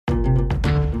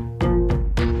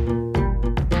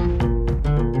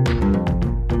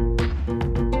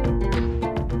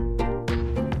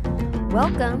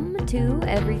Welcome to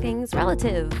Everything's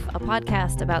Relative, a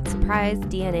podcast about surprise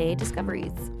DNA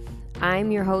discoveries.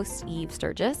 I'm your host, Eve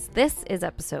Sturgis. This is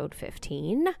episode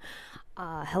 15.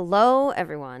 Hello,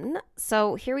 everyone.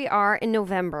 So here we are in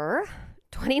November.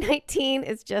 2019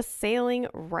 is just sailing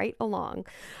right along.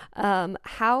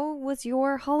 How was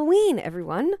your Halloween,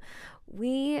 everyone?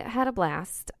 We had a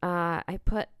blast. I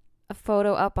put a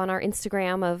photo up on our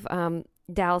Instagram of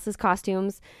Dallas's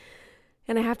costumes.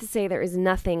 And I have to say, there is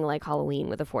nothing like Halloween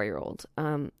with a 4-year-old.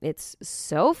 It's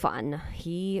so fun.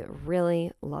 He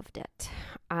really loved it.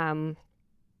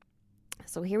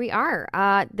 So here we are.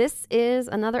 This is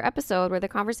another episode where the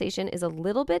conversation is a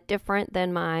little bit different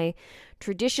than my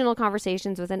traditional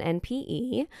conversations with an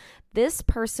NPE. This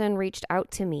person reached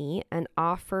out to me and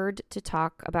offered to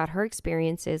talk about her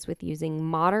experiences with using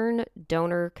modern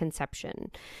donor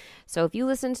conception. So if you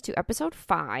listened to episode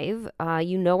 5,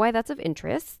 you know why that's of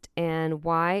interest and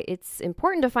why it's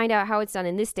important to find out how it's done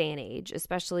in this day and age,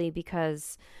 especially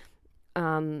because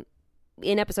in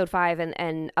episode 5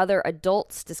 and other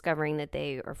adults discovering that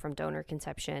they are from donor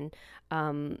conception,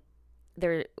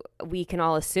 we can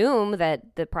all assume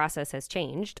that the process has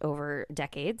changed over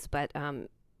decades, but I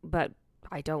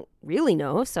don't really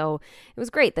know. So it was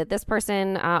great that this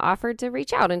person offered to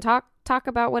reach out and talk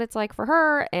about what it's like for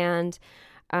her and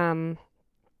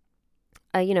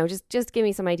just give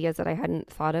me some ideas that I hadn't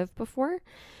thought of before.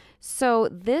 So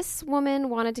this woman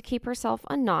wanted to keep herself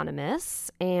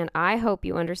anonymous, and I hope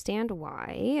you understand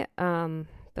why.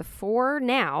 Before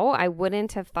now, I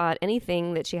wouldn't have thought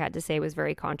anything that she had to say was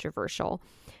very controversial,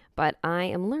 but I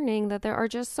am learning that there are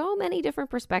just so many different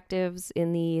perspectives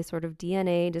in the sort of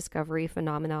DNA discovery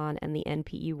phenomenon and the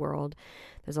NPE world.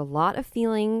 There's a lot of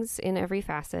feelings in every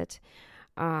facet.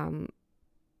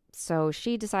 So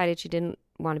she decided she didn't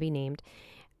want to be named.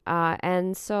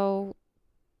 And so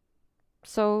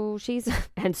she's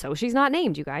not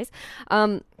named, you guys.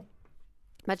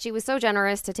 But she was so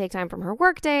generous to take time from her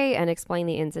workday and explain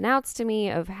the ins and outs to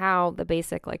me of how the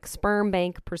basic sperm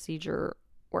bank procedure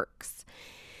works.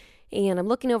 And I'm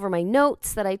looking over my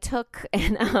notes that I took,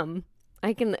 and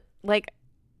I can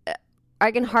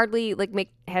hardly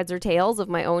make heads or tails of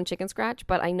my own chicken scratch,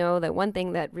 but I know that one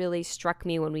thing that really struck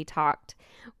me when we talked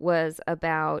was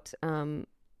about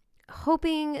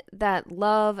hoping that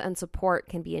love and support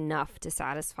can be enough to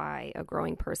satisfy a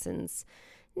growing person's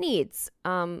needs.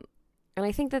 And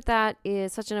I think that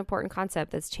is such an important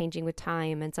concept that's changing with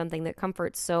time and something that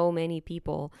comforts so many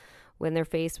people when they're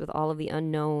faced with all of the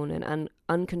unknown and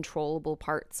uncontrollable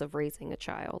parts of raising a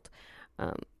child.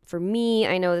 For me,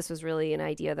 I know this was really an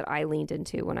idea that I leaned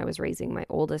into when I was raising my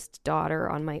oldest daughter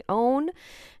on my own,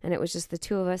 and it was just the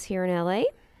two of us here in LA.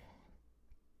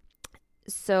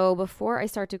 So before I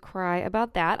start to cry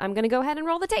about that, I'm going to go ahead and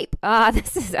roll the tape.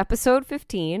 This is episode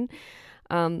 15.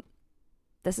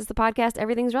 This is the podcast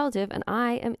Everything's Relative, and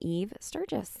I am Eve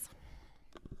Sturgis.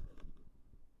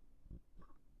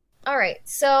 All right,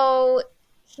 so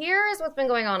here's what's been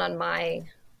going on my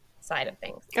side of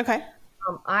things. Okay.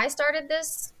 I started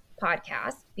this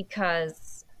podcast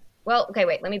because, let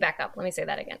me back up. Let me say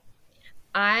that again.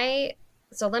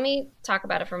 So let me talk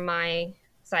about it from my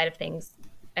side of things,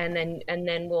 and then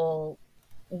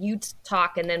you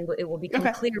talk, and then it will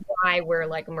become clear why we're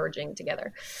merging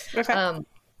together. Okay. Not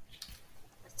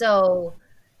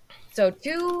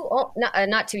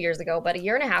 2 years ago, but a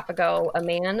year and a half ago, a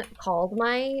man called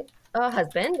my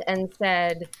husband and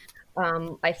said,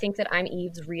 I think that I'm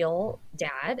Eve's real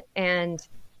dad. And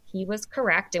he was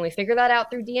correct. And we figured that out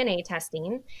through DNA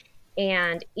testing.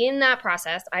 And in that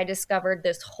process, I discovered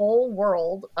this whole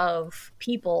world of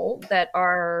people that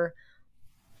are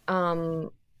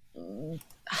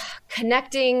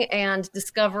connecting and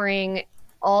discovering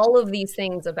all of these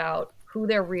things about who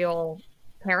their real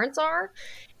parents are,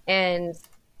 and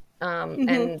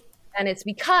it's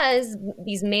because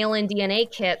these mail-in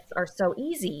DNA kits are so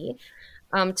easy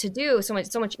to do, so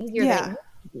much easier than it used to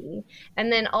be.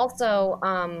 And then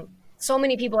also so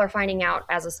many people are finding out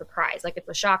as a surprise, it's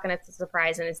a shock and it's a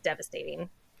surprise and it's devastating,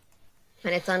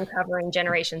 and it's uncovering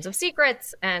generations of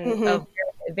secrets and of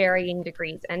varying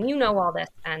degrees. And you know all this,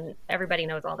 and everybody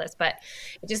knows all this, but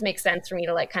it just makes sense for me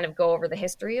to kind of go over the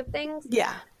history of things.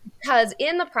 Yeah. Because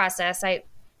in the process,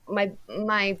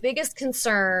 my biggest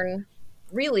concern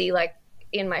really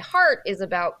in my heart is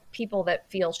about people that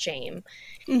feel shame,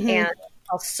 and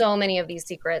how so many of these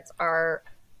secrets are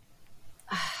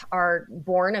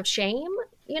born of shame,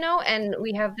 and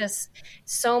we have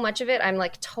so much of it. I'm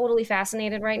totally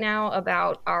fascinated right now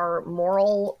about our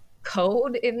moral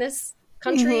code in this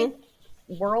country,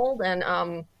 world, and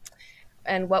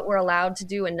what we're allowed to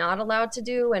do and not allowed to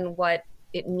do, and what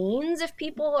it means if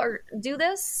people do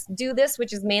this,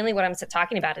 which is mainly what I'm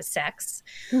talking about is sex.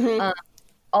 Mm-hmm.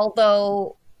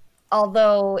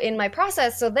 Although in my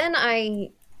process, so then I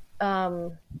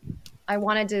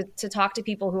wanted to talk to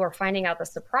people who are finding out the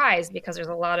surprise, because there's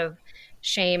a lot of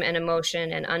shame and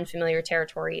emotion and unfamiliar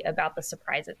territory about the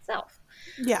surprise itself.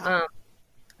 Yeah.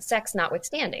 Sex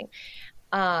notwithstanding.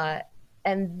 And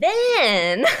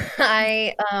then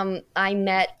I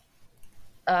met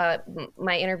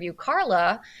my interview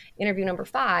number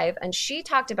 5, and she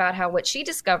talked about how what she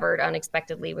discovered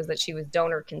unexpectedly was that she was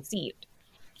donor conceived.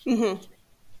 Mm-hmm.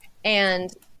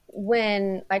 And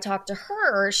when I talked to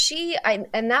her,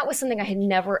 and that was something I had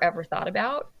never ever thought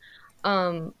about.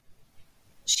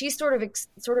 She sort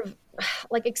of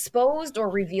like exposed or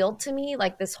revealed to me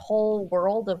like this whole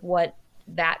world of what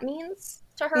that means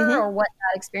to her, Mm-hmm. or what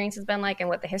that experience has been like, and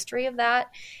what the history of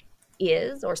that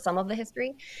is, or some of the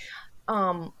history.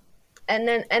 And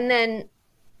then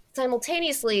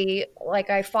simultaneously, like,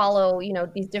 I follow,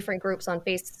 these different groups on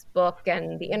Facebook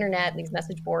and the internet and these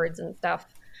message boards and stuff,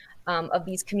 of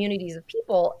these communities of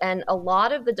people. And a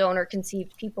lot of the donor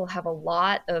conceived people have a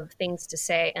lot of things to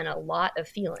say and a lot of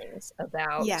feelings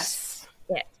about Yes.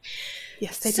 it.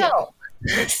 Yes, they do.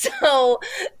 So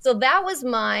that was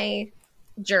my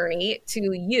journey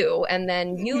to you. And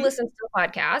then you listened to the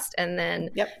podcast, and then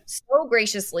so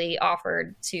graciously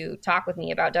offered to talk with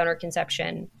me about donor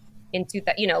conception into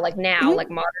that, like now, like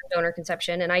modern donor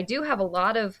conception. And I do have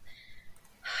not a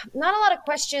lot of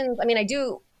questions. I mean, I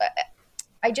do.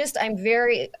 I'm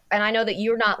very, and I know that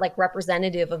you're not like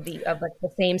representative of like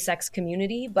the same sex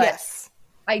community, but yes.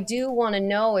 I do want to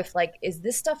know if, like, is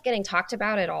this stuff getting talked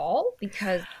about at all?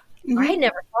 Because I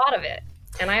never thought of it.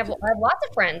 And I have lots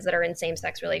of friends that are in same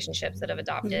sex relationships that have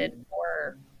adopted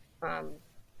or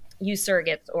used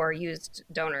surrogates or used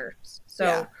donors.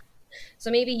 So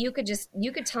maybe you could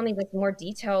tell me with more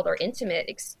detailed or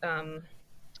intimate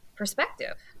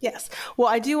perspective. Yes. Well,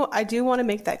 I do want to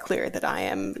make that clear that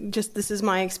this is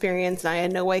my experience, and I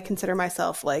in no way consider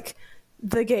myself like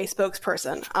the gay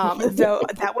spokesperson. Though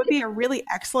that would be a really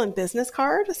excellent business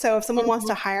card. So if someone wants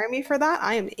to hire me for that,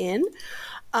 I am in.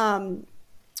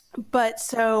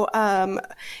 So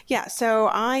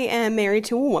I am married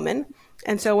to a woman.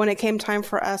 And so when it came time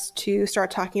for us to start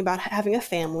talking about having a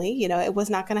family, it was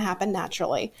not going to happen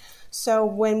naturally. So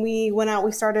when we went out,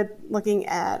 we started looking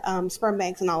at sperm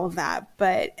banks and all of that.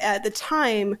 But at the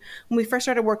time, when we first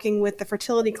started working with the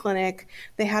fertility clinic,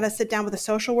 they had us sit down with a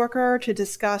social worker to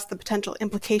discuss the potential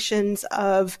implications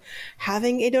of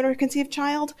having a donor-conceived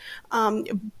child.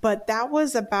 But that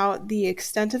was about the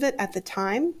extent of it at the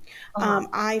time.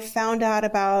 I found out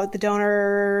about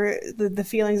the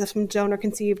feelings of some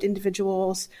donor-conceived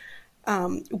individuals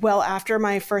well after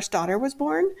my first daughter was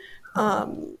born.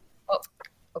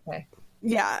 Okay.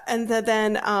 Yeah, and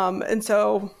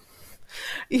so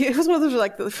it was one of those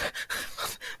like the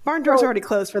barn doors already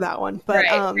closed for that one. But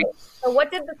right. So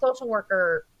what did the social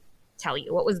worker tell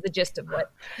you? What was the gist of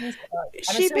what? I'm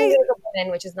assuming it was a woman,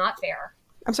 which is not fair.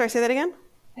 I'm sorry, say that again.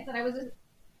 I said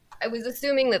I was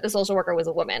assuming that the social worker was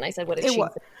a woman. I said, what did she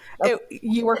say?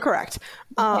 You were correct.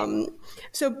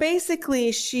 So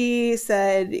basically she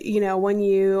said, when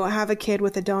you have a kid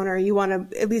with a donor, you want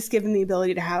to at least give them the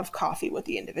ability to have coffee with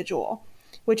the individual,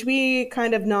 which we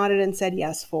kind of nodded and said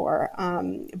yes for.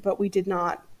 But we did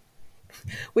not.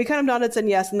 We kind of nodded, said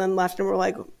yes, and then left, and we're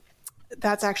like,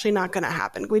 that's actually not going to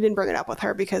happen. We didn't bring it up with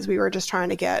her because we were just trying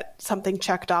to get something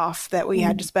checked off that we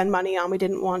had to spend money on. We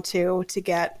didn't want to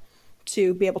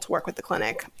be able to work with the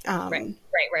clinic.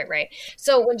 Right.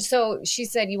 So she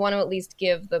said you want to at least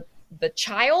give the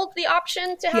child the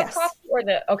option to have coffee, or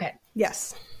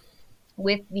Yes.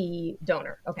 With the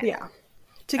donor. Okay. Yeah.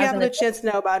 To give them a chance to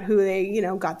know about who they,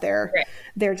 got their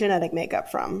genetic makeup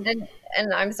from.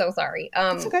 And I'm so sorry.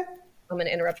 It's okay. I'm going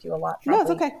to interrupt you a lot. Probably.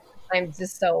 No, it's okay. I'm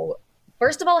just so,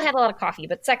 first of all, I had a lot of coffee,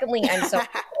 but secondly, I'm so,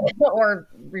 or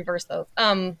reverse those.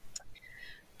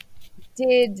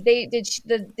 Did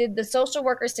the social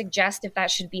worker suggest if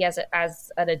that should be as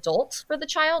an adult for the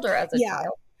child or as a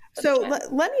child? So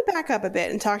let me back up a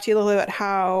bit and talk to you a little bit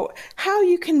about how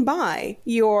you can buy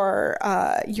your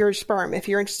sperm if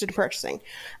you're interested in purchasing.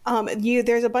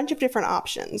 There's a bunch of different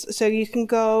options. So you can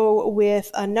go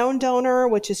with a known donor,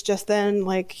 which is just then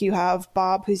like you have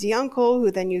Bob, who's the uncle,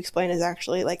 who then you explain is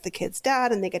actually like the kid's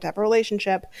dad, and they get to have a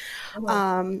relationship.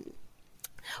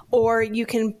 Or you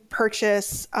can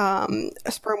purchase a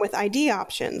sperm with ID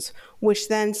options, which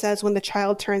then says when the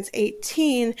child turns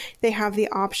 18, they have the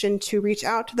option to reach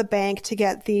out to the bank to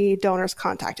get the donor's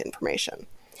contact information.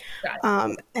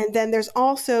 And then there's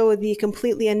also the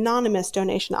completely anonymous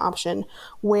donation option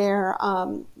where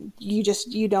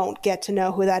you don't get to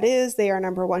know who that is. They are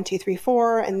number 1, 2, 3,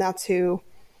 4, and that's who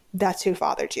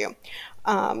fathered you.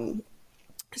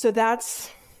 So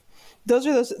those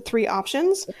are those 3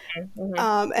 options.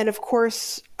 Mm-hmm. And of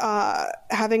course,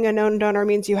 having a known donor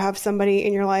means you have somebody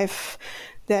in your life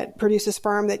that produces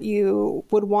sperm that you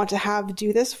would want to have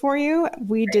do this for you.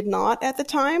 We did not at the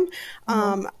time.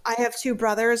 Mm-hmm. I have 2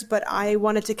 brothers, but I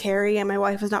wanted to carry, and my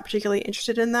wife was not particularly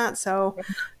interested in that. So,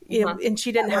 you know, and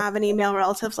she didn't have any male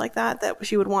relatives like that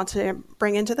she would want to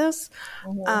bring into this.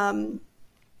 Mm-hmm.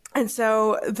 And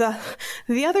so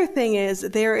the other thing is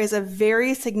there is a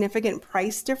very significant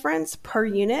price difference per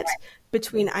unit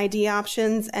between ID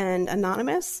options and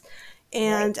anonymous.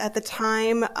 And at the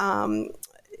time,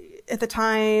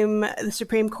 the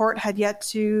Supreme Court had yet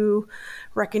to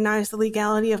recognize the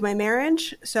legality of my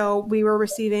marriage. So we were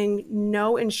receiving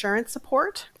no insurance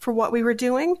support for what we were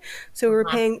doing. So we were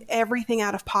paying everything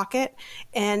out of pocket,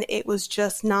 and it was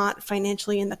just not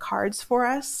financially in the cards for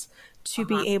us to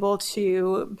be able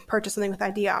to purchase something with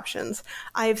ID options.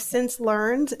 I've since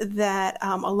learned that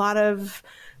a lot of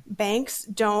banks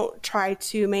don't try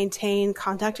to maintain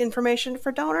contact information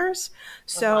for donors.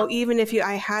 So even if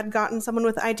I had gotten someone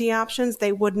with ID options,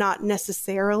 they would not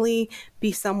necessarily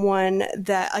be someone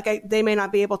that they may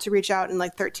not be able to reach out in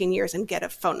 13 years and get a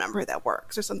phone number that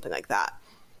works or something like that.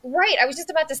 Right. I was just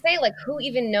about to say, who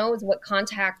even knows what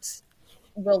contact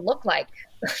will look like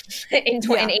in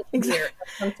 28 years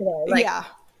from today?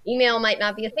 Email might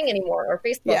not be a thing anymore, or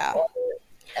Facebook. Yeah.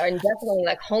 And definitely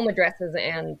home addresses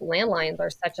and landlines are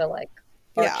such a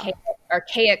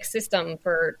archaic system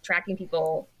for tracking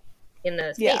people in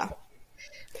the States.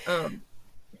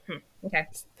 Okay.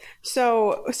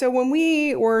 So when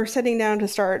we were sitting down to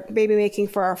start baby making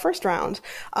for our first round,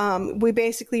 we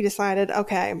basically decided,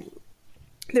 okay,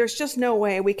 there's just no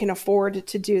way we can afford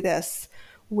to do this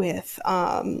with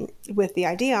the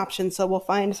ID option. So we'll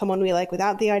find someone we like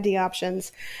without the ID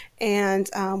options. And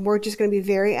we're just going to be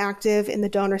very active in the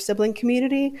donor sibling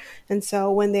community. And so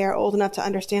when they're old enough to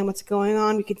understand what's going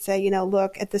on, we could say,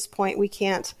 look, at this point, we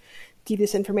can't give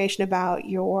this information about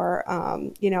your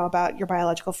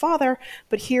biological father,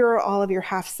 but here are all of your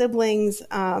half siblings,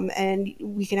 and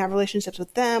we can have relationships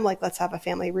with them. Let's have a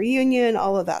family reunion,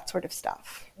 all of that sort of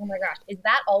stuff. Oh my gosh. Is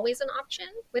that always an option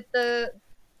with the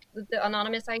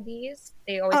anonymous IDs?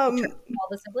 They always track all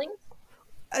the siblings?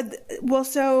 Well,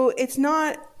 so it's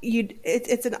not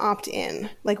it's an opt-in.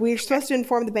 We're supposed to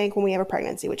inform the bank when we have a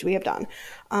pregnancy, which we have done.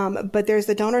 But there's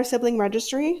the donor sibling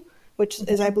registry, which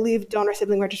is, I believe,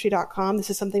 donorsiblingregistry.com. This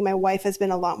is something my wife has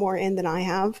been a lot more in than I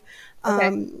have.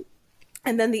 And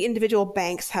then the individual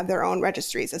banks have their own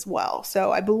registries as well.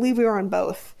 So I believe we were on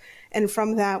both. And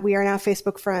from that, we are now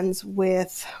Facebook friends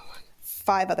with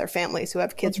 5 other families who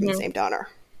have kids from the same donor.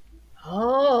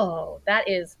 Oh, that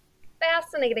is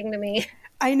fascinating to me.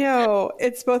 I know.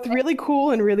 It's both really cool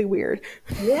and really weird.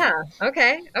 Yeah.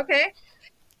 Okay.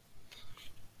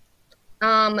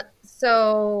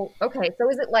 So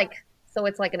is it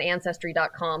it's like an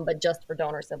ancestry.com, but just for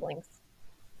donor siblings?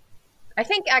 I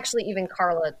think actually even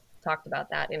Carla talked about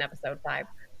that in episode 5.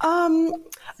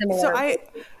 Similar.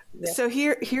 So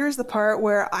here's the part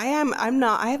where I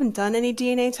haven't done any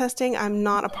DNA testing. I'm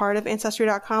not a part of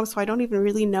Ancestry.com, so I don't even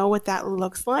really know what that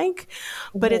looks like.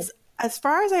 But it's, as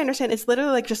far as I understand, it's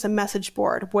literally just a message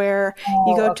board where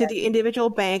you go to the individual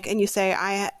bank and you say,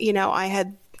 I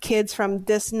had kids from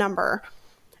this number.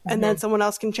 And then someone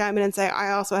else can chime in and say,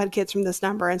 I also had kids from this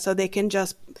number. And so they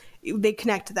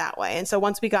connect that way. And so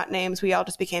once we got names, we all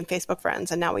just became Facebook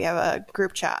friends. And now we have a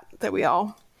group chat that we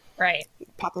all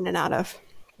pop in and out of.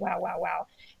 Wow.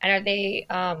 And are they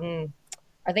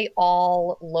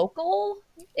all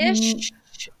local-ish?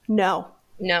 No.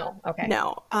 Okay.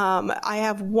 No. I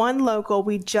have one local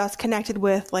we just connected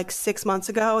with 6 months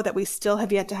ago that we still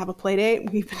have yet to have a play date.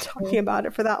 We've been talking about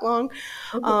it for that long.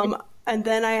 And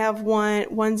then I have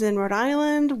one's in Rhode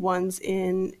Island, one's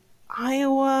in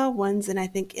Iowa, one's in, I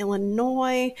think,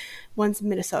 Illinois, one's in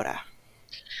Minnesota.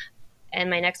 And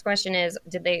my next question is,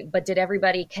 did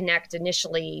everybody connect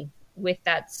initially with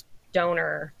that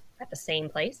donor at the same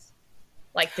place?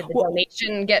 Did the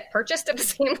donation get purchased at the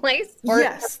same place?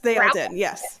 Yes, they all did.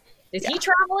 Yes. Is he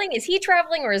traveling? Is he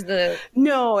traveling, or is the...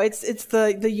 No, it's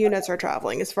the units are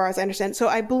traveling, as far as I understand. So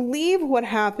I believe what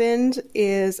happened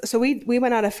is, so we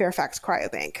went out of Fairfax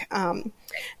Cryobank.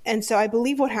 And so I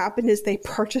believe what happened is they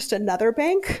purchased another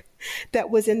bank that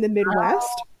was in the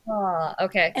Midwest.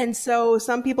 Okay. And so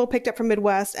some people picked up from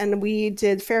Midwest, and we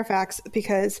did Fairfax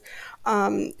because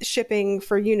shipping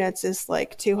for units is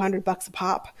 $200 a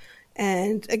pop.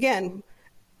 And again,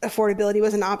 affordability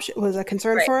was an option, was a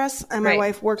concern for us. And my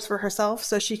wife works for herself,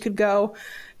 so she could go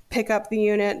pick up the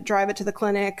unit, drive it to the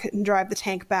clinic, and drive the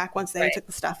tank back once they took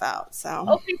the stuff out. So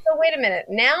okay, so wait a minute.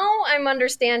 Now I'm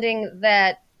understanding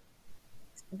that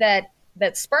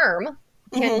sperm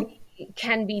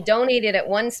can be donated at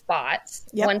one spot,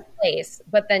 one place,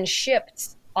 but then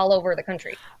shipped all over the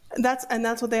country. That's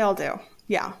what they all do.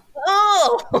 Yeah.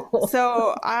 Oh.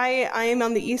 So I am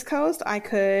on the East Coast. I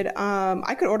could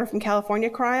order from California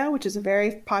Cryo, which is a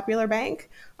very popular bank.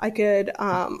 I could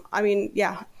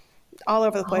all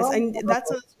over the place. And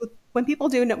that's when people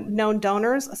do known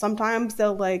donors, sometimes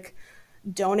they'll like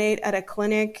donate at a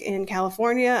clinic in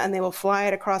California and they will fly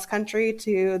it across country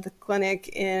to the clinic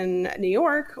in New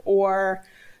York, or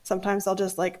sometimes they'll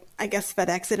just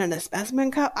FedEx it in a specimen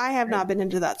cup. I have not been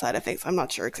into that side of things. I'm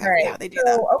not sure exactly how they do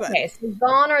that. Okay, so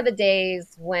gone are the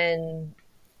days when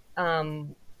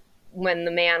the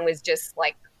man was just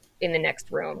like in the next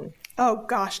room. Oh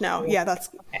gosh, no. Yeah, that's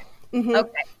okay.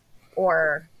 Okay.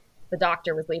 Or the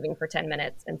doctor was leaving for 10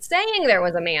 minutes and saying there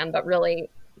was a man, but really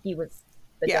he was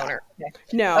the donor. Okay.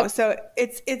 No, so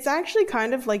it's actually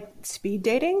kind of like speed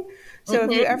dating. So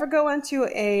if you ever go into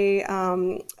a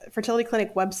fertility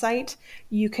clinic website,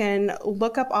 you can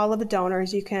look up all of the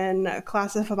donors. You can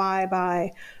classify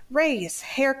by race,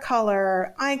 hair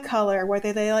color, eye color,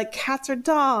 whether they like cats or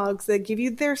dogs. They give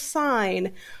you their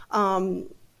sign.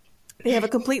 They have a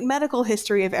complete medical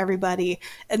history of everybody.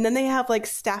 And then they have like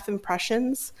staff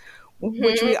impressions,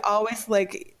 which we always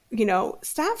like,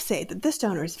 staff say that this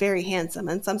donor is very handsome.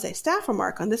 And some say staff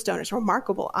remark on this donor's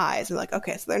remarkable eyes. And like,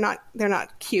 okay, so they're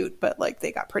not cute, but like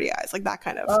they got pretty eyes, like that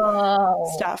kind of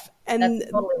stuff. And that's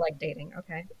totally like dating.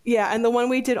 Okay. Yeah. And the one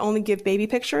we did only give baby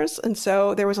pictures. And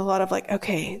so there was a lot of like,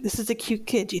 okay, this is a cute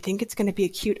kid. Do you think it's going to be a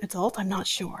cute adult? I'm not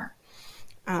sure.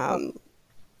 And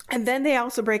then they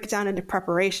also break it down into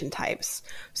preparation types.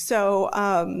 So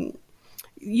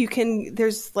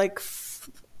there's like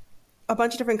a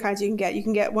bunch of different kinds you can get. You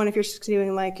can get one if you're just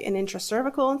doing like an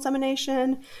intracervical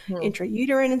insemination,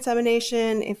 intrauterine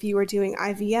insemination. If you were doing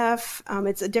IVF,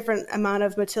 it's a different amount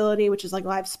of motility, which is like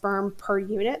live sperm per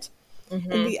unit.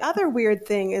 And the other weird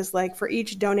thing is like for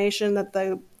each donation that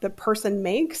the person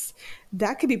makes,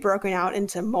 that could be broken out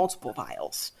into multiple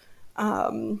vials.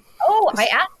 I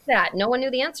asked that. No one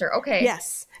knew the answer. Okay.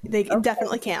 Yes, they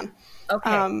definitely can. Okay.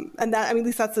 And that, at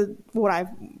least that's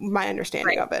my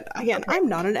understanding of it. Again, I'm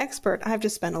not an expert. I've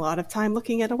just spent a lot of time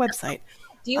looking at a website.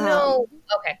 Do you know?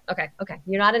 Okay.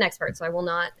 You're not an expert, so I will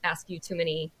not ask you too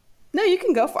many. No, you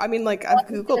can go for, I've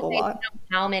Googled a lot.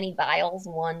 How many vials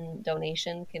one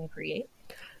donation can create?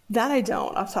 That I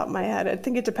don't off the top of my head. I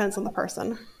think it depends on the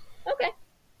person. Okay.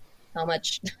 How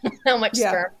much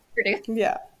sperm produce?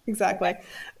 Yeah. Exactly.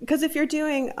 Because if you're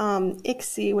doing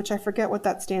ICSI, which I forget what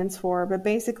that stands for, but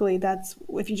basically that's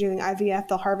if you're doing IVF,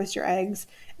 they'll harvest your eggs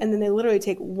and then they literally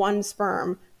take one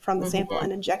sperm from the sample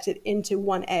and inject it into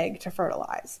one egg to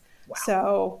fertilize. Wow.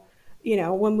 So,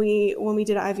 when we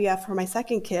did IVF for my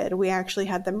second kid, we actually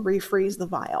had them refreeze the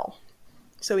vial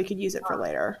so we could use it for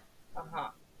later.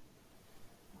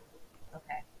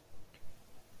 Okay.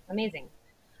 Amazing.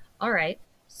 All right.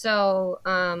 So,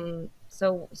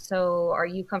 So are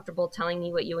you comfortable telling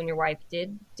me what you and your wife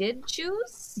did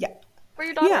choose? Yeah. For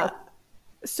your daughter? Yeah.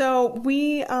 So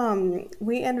we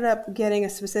ended up getting a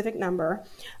specific number,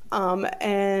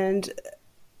 and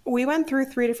we went through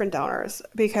 3 different donors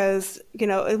because,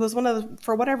 it was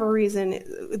for whatever reason,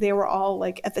 they were all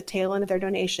like at the tail end of their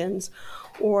donations,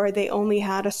 or they only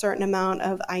had a certain amount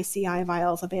of ICI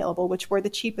vials available, which were the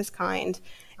cheapest kind.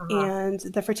 And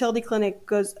the fertility clinic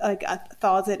goes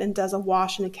thaws it and does a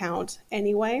wash and account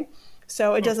anyway.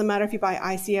 So it doesn't matter if you buy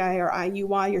ICI or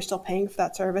IUI, you're still paying for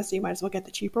that service. So you might as well get the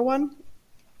cheaper one.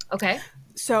 Okay.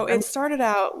 So it started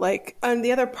out and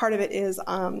the other part of it is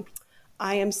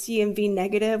I am CMV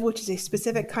negative, which is a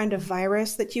specific kind of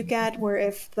virus that you get where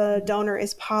if the donor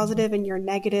is positive and you're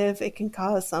negative, it can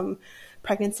cause some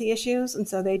pregnancy issues. And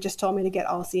so they just told me to get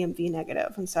all CMV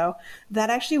negative. And so that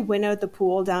actually winnowed the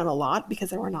pool down a lot because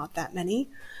there were not that many.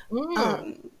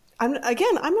 I'm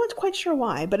not quite sure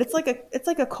why, but it's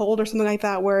like a cold or something like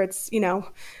that where it's,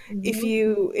 if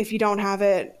you don't have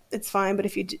it, it's fine. But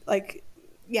if you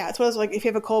it's what it's like if you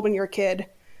have a cold when you're a kid,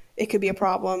 it could be a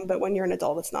problem, but when you're an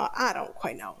adult, it's not. I don't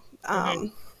quite know.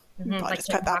 I'll just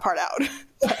cut that part out.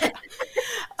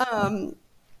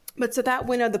 But so that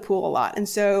winnowed the pool a lot. And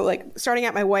so starting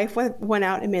out, my wife went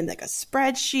out and made a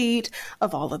spreadsheet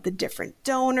of all of the different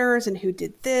donors and who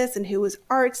did this and who was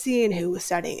artsy and who was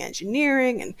studying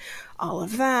engineering and all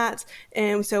of that.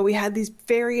 And so we had these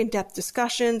very in-depth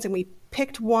discussions and we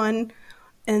picked one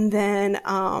and then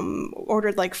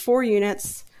ordered 4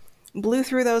 units. blew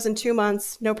through those in 2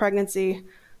 months, no pregnancy.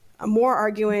 More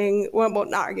arguing, well,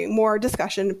 not arguing, more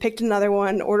discussion, picked another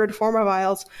one, ordered 4 more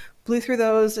vials, blew through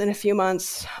those in a few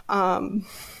months. And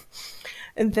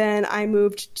then I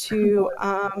moved to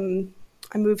IUI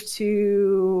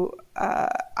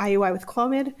with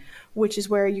Clomid, which is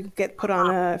where you get put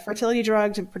on a fertility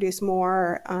drug to produce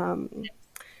more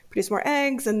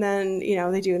eggs, and then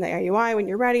they do the IUI when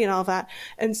you're ready and all that.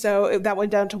 And so that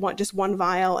went down to just one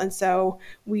vial. And so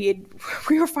we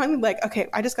were finally like, okay,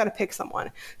 I just got to pick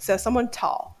someone. So someone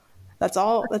tall. That's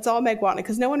all Meg wanted,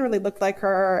 because no one really looked like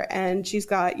her, and she's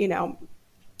got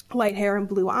light hair and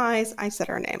blue eyes. I said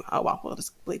her name. Oh well, we'll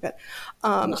just bleep it.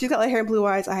 She's got light hair and blue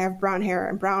eyes. I have brown hair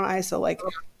and brown eyes. So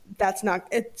it's not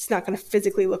going to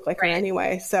physically look like her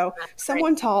anyway. So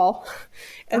someone tall,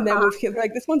 and then we've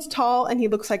like, this one's tall and he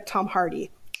looks like Tom Hardy.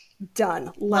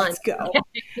 Done. Let's go.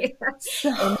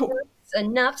 So,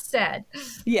 enough said.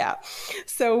 Yeah.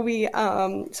 So we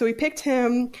picked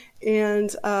him,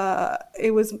 and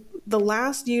it was the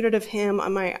last unit of him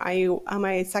on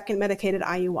my second medicated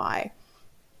IUI.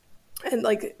 And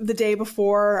like the day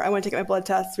before I went to get my blood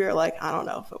tests, we were like, I don't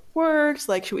know if it works.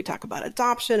 Like, should we talk about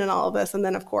adoption and all of this? And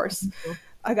then, of course,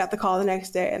 I got the call the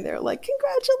next day, and they're like,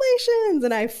 congratulations.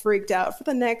 And I freaked out for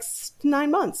the next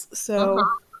 9 months. So,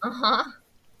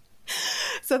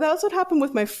 so that was what happened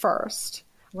with my first.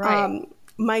 Right.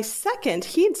 My second,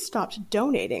 he had stopped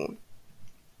donating.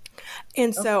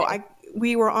 And so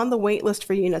we were on the wait list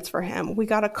for units for him. We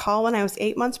got a call when I was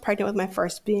 8 months pregnant with my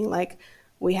first, being like,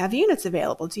 we have units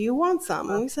available. Do you want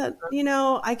some? And we said,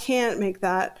 I can't make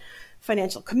that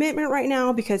financial commitment right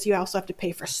now, because you also have to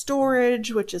pay for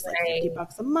storage, which is like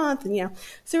 $50 a month. And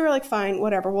so we were like, fine,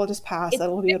 whatever. We'll just pass.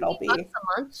 That'll be what it'll be. $50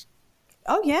 a month?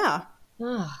 Oh yeah.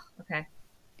 Oh, okay.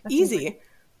 That's easy.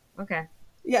 Okay.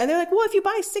 Yeah. And they're like, well, if you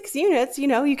buy 6 units,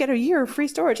 you get a year of free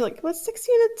storage. Like, well, 6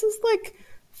 units is like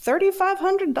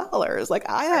 $3,500. Like,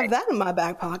 I have that in my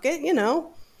back pocket,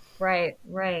 Right.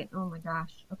 Oh my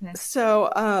gosh. Okay. So,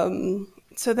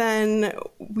 so then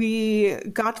we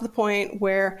got to the point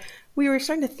where we were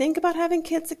starting to think about having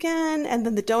kids again. And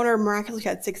then the donor miraculously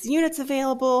had 6 units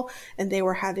available, and they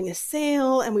were having a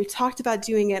sale. And we talked about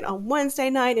doing it on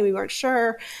Wednesday night, and we weren't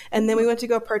sure. And then we went to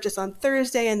go purchase on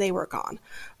Thursday, and they were gone.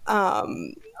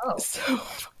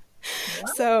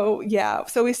 So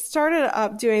we started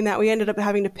up doing that. We ended up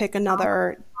having to pick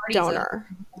another donor.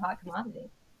 Hot commodity.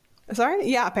 Sorry?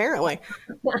 Yeah, apparently.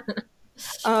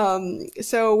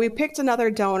 So we picked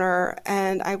another donor,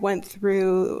 and I went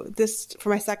through this for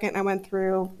my second. I went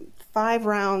through 5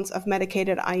 rounds of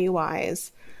medicated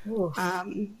IUIs.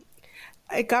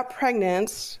 I got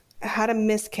pregnant, had a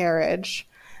miscarriage,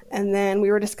 and then we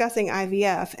were discussing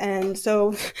IVF. And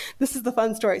so this is the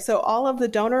fun story. So all of the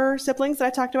donor siblings that I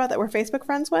talked about that we're Facebook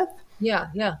friends with,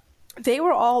 they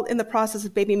were all in the process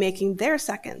of baby making their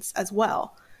seconds as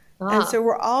well. And so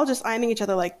we're all just eyeing each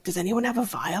other like, does anyone have a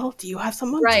vial? Do you have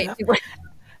someone? Right.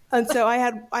 And so I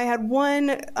had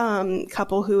one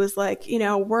couple who was like,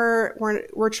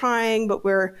 we're trying, but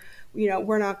we're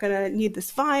not going to need this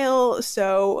vial.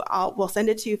 So we'll send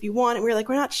it to you if you want. And we were like,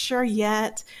 we're not sure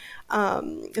yet.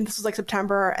 And this was like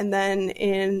September. And then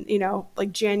in,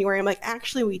 like January, I'm like,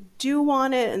 actually, we do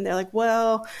want it. And they're like,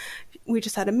 well, we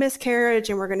just had a miscarriage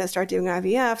and we're going to start doing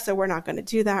IVF. So we're not going to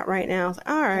do that right now. I was like,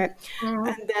 all right.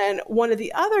 And then one of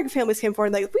the other families came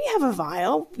forward, like, we have a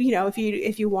vial, if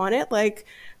you want it, like,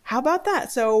 how about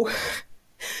that? So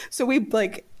we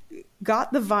like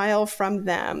got the vial from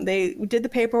them. They did the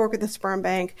paperwork at the sperm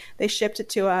bank. They shipped it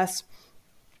to us.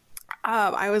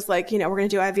 I was like, we're going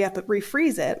to do IVF, but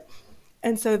refreeze it.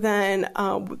 And so then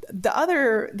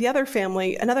another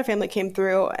family came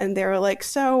through, and they were like,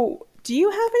 so do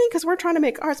you have any? Because we're trying to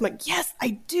make ours. I'm like, yes,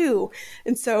 I do.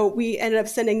 And so we ended up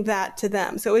sending that to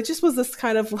them. So it just was this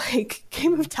kind of like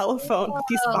game of telephone with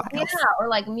these files. Yeah, or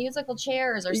like musical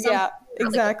chairs or something. Yeah,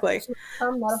 exactly. Like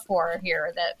some metaphor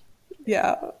here that.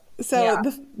 Yeah. So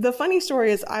the funny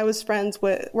story is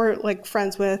we're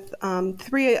friends with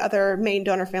 3 other main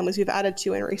donor families. We've added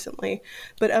 2 in recently.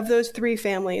 But of those 3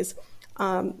 families,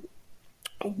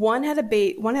 one had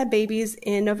babies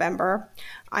in November.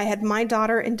 I had my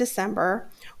daughter in December.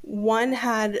 One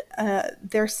had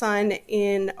their son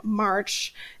in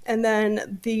March. And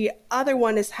then the other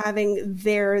one is having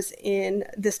theirs in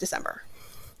this December.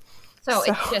 So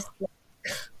it's just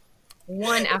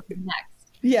one after the next.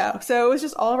 Yeah. So it was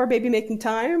just all of our baby making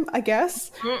time, I guess.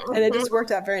 And it just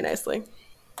worked out very nicely.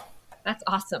 That's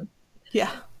awesome. Yeah.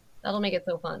 That'll make it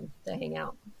so fun to hang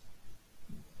out.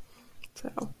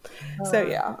 So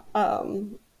yeah.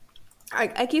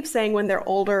 I keep saying when they're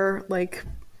older, like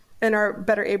and are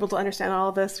better able to understand all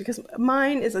of this, because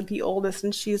mine is the oldest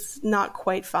and she's not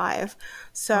quite 5.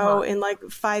 So in like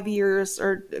 5 years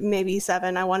or maybe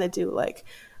 7, I want to do like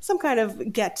some kind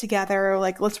of get together,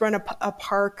 like let's run a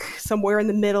park somewhere in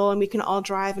the middle and we can all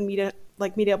drive and meet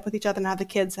up with each other and have the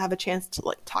kids have a chance to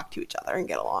like talk to each other and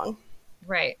get along.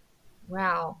 Right.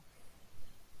 Wow.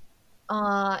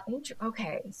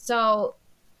 Okay. So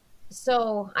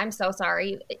I'm so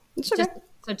sorry. It's okay.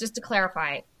 Just to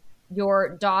clarify,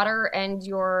 your daughter and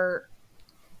your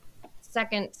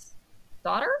second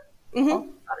daughter? Mm-hmm. Oh,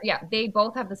 yeah. They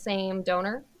both have the same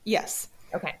donor? Yes.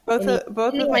 Okay. Both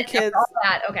of my kids.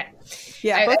 Okay.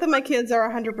 Yeah, both of my kids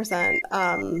are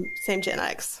 100% same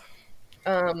genetics.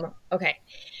 Okay.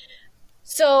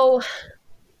 So,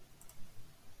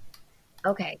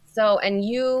 and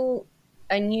you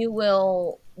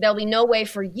will. There'll be no way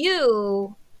for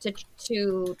you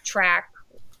to track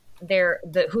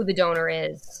who the donor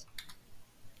is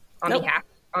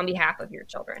on behalf of your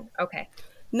children. Okay.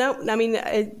 No, I mean,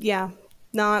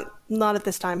 not at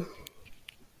this time.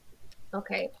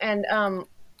 Okay. And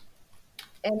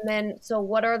then, so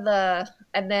what are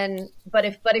but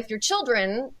if your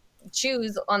children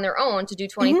choose on their own to do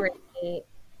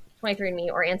 23andMe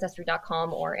or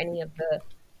Ancestry.com or any of the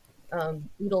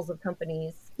oodles of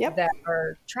companies that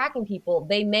are tracking people,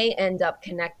 they may end up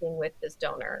connecting with this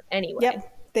donor anyway.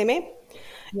 Yep, they may.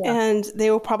 Yeah. And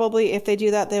they will probably, if they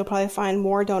do that, they'll probably find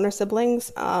more donor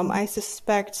siblings. I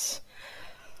suspect...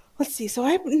 Let's see. So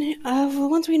the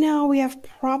ones we know, we have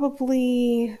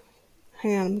probably,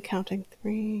 hang on, I'm counting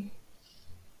 3.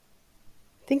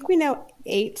 I think we know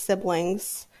 8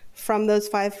 siblings from those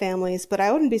 5 families, but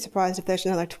I wouldn't be surprised if there's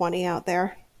another 20 out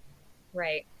there.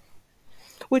 Right.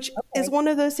 Which is one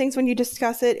of those things when you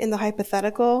discuss it in the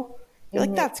hypothetical, you're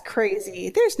like, that's crazy.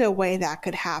 There's no way that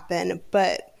could happen.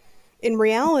 But in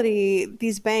reality,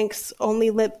 these banks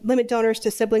only limit donors to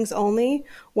siblings only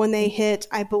when they hit,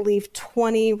 I believe,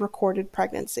 20 recorded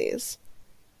pregnancies.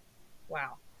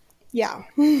 Wow. Yeah.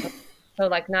 So,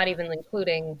 like, not even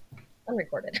including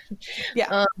unrecorded.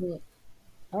 Yeah.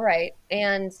 All right.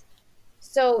 And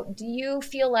so, do you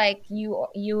feel like you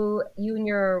and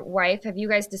your wife, have you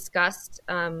guys discussed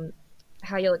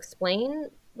how you'll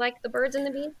explain like the birds and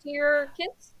the bees to your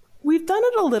kids? We've done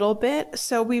it a little bit.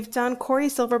 So we've done Corey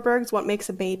Silverberg's What Makes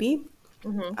a Baby,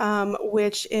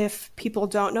 which if people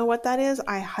don't know what that is,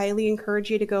 I highly encourage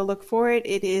you to go look for it.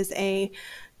 It is a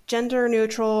gender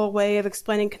neutral way of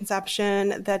explaining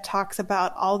conception that talks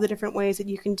about all the different ways that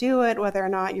you can do it, whether or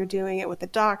not you're doing it with a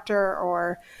doctor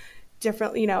or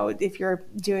different, if you're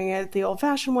doing it the old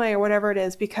fashioned way or whatever it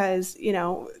is, because,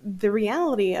 the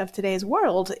reality of today's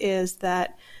world is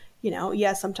that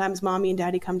yes, sometimes mommy and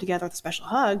daddy come together with a special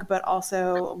hug, but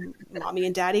also mommy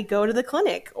and daddy go to the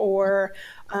clinic, or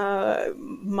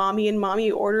mommy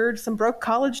ordered some broke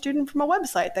college student from a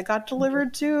website that got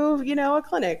delivered to, a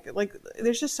clinic. Like,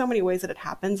 there's just so many ways that it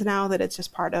happens now that it's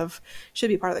just should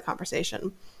be part of the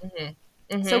conversation.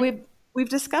 So we've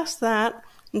discussed that.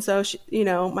 And so,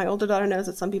 my older daughter knows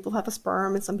that some people have a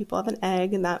sperm and some people have an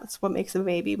egg, and that's what makes a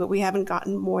baby, but we haven't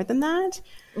gotten more than that.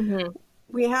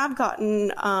 We have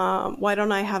gotten, why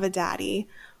don't I have a daddy?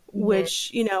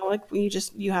 Which, like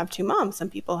you have 2 moms. Some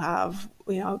people have,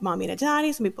 mommy and a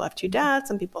daddy. Some people have 2 dads.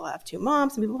 Some people have 2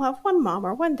 moms. Some people have 1 mom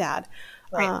or 1 dad.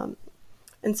 Right.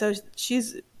 And so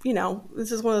she's,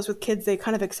 this is one of those with kids, they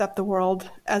kind of accept the world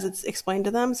as it's explained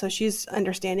to them. So she's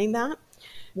understanding that.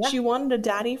 Yeah. She wanted a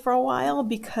daddy for a while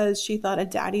because she thought a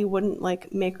daddy wouldn't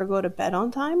like make her go to bed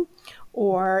on time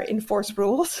or enforce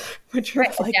rules. Which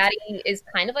right. Like, daddy is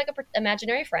kind of like an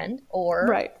imaginary friend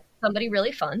or somebody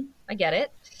really fun. I get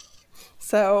it.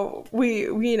 So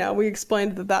we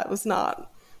explained that was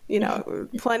not,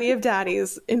 plenty of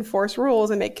daddies enforce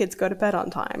rules and make kids go to bed on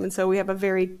time. And so we have a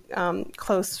very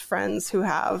close friends who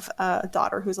have a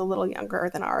daughter who's a little younger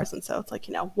than ours. And so it's like,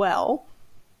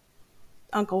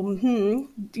 Uncle,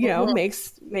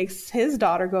 makes his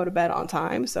daughter go to bed on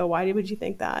time. So why would you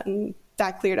think that? And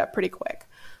that cleared up pretty quick.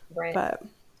 Right. But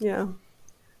yeah.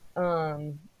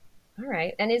 All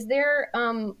right. And is there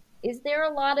a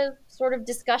lot of sort of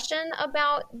discussion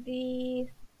about the,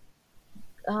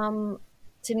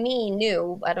 to me,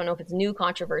 new, I don't know if it's new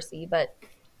controversy, but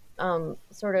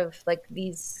sort of like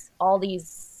all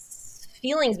these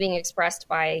feelings being expressed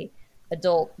by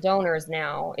adult donors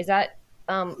now? Is that,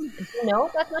 do you know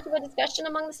if that's much of a discussion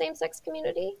among the same-sex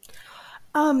community?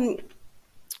 Again,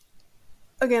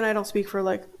 I don't speak for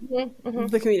the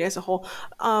community as a whole.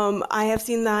 I have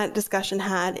seen that discussion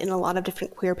had in a lot of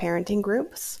different queer parenting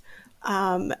groups,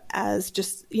 as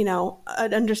just,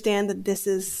 understand that this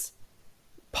is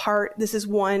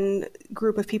one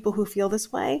group of people who feel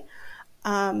this way.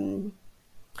 trying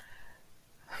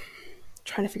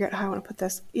to figure out how I want to put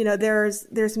this.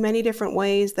 There's many different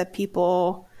ways that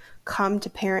people come to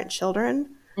parent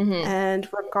children, and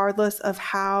regardless of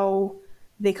how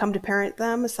they come to parent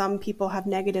them, some people have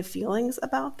negative feelings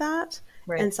about that,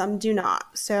 and some do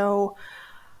not. So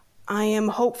I am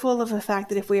hopeful of the fact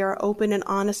that if we are open and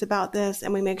honest about this,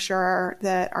 and we make sure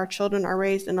that our children are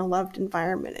raised in a loved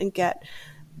environment and get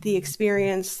the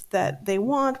experience that they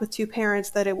want with two parents,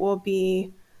 that it will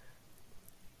be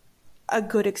a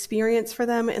good experience for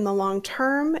them in the long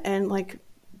term. And like,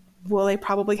 will they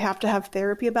probably have to have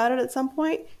therapy about it at some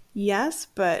point? Yes,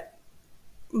 but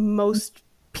most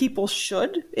people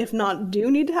should, if not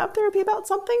do, need to have therapy about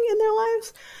something in their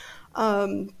lives.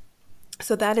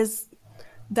 So that is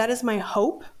my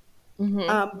hope.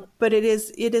 But it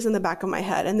is in the back of my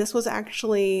head. And this was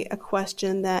actually a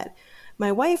question that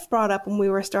my wife brought up when we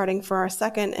were starting for our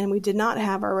second, and we did not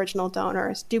have our original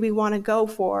donors. Do we want to go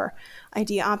for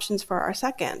idea options for our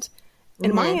second?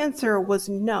 And my answer was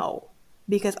no,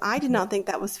 because I did not think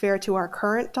that was fair to our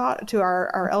current to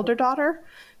our elder daughter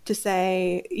to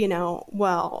say,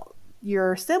 well,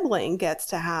 your sibling gets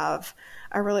to have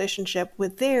a relationship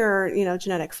with their,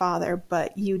 genetic father,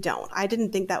 but you don't. I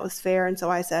didn't think that was fair, and so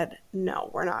I said,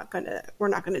 no, we're not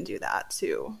gonna do that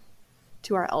to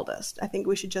our eldest. I think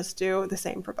we should just do the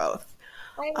same for both.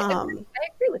 I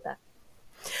agree with that.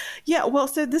 Yeah, well,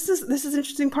 so this is an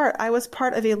interesting part. I was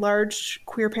part of a large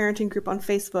queer parenting group on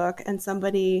Facebook, and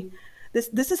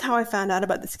this is how I found out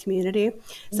about this community.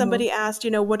 Somebody asked,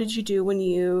 what did you do when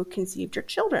you conceived your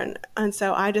children? And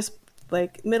so I just,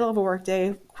 middle of a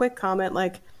workday, quick comment,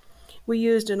 we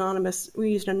used an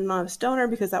anonymous donor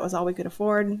because that was all we could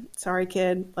afford. Sorry,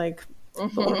 kid. But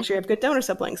we'll make sure you have good donor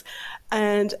siblings.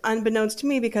 And unbeknownst to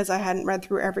me, because I hadn't read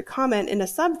through every comment, in a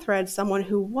subthread, someone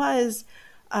who was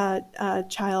a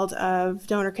child of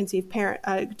donor-conceived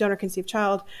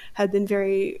child had been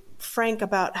very frank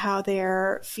about how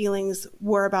their feelings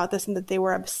were about this, and that they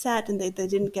were upset and they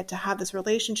didn't get to have this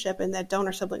relationship, and that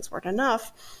donor siblings weren't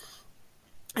enough.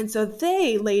 And so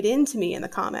they laid into me in the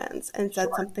comments and said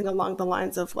something along the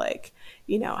lines of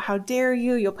how dare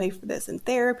you? You'll pay for this in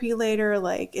therapy later.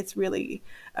 It's really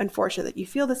unfortunate that you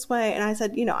feel this way. And I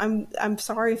said, I'm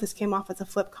sorry if this came off as a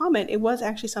flip comment. It was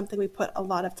actually something we put a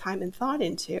lot of time and thought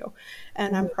into.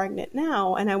 And I'm pregnant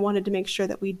now, and I wanted to make sure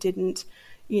that we didn't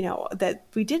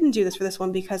do this for this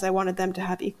one, because I wanted them to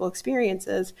have equal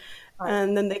experiences. Right.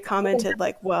 And then they commented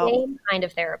same kind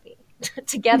of therapy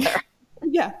together.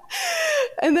 Yeah.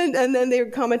 And then they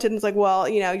commented and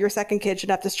it's your second kid should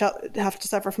have to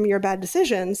suffer from your bad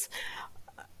decisions.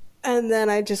 And then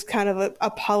I just kind of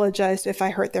apologized if I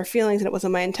hurt their feelings, and it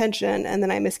wasn't my intention. And then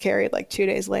I miscarried 2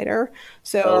 days later.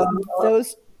 So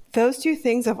those two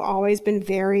things have always been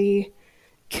very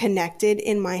connected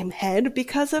in my head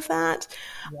because of that.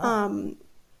 Yeah.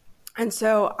 And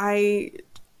so I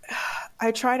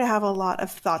try to have a lot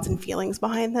of thoughts and feelings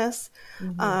behind this,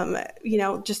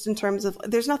 just in terms of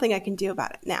there's nothing I can do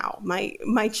about it now.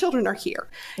 My children are here.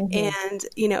 And,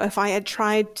 if I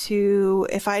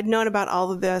had known about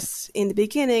all of this in the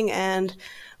beginning and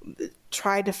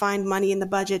tried to find money in the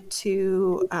budget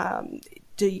to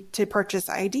purchase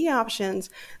ID options,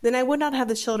 then I would not have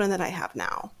the children that I have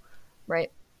now.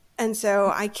 Right. And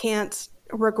so I can't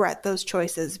regret those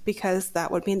choices, because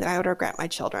that would mean that I would regret my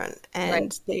children,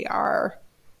 and they are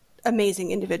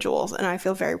amazing individuals, and I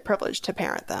feel very privileged to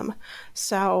parent them.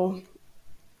 So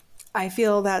I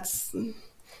feel that's,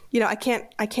 I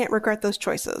can't regret those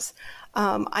choices.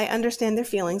 I understand their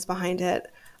feelings behind it.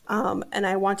 And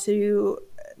I want to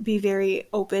be very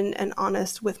open and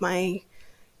honest with my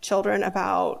children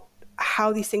about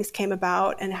how these things came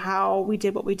about and how we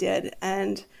did what we did.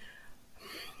 And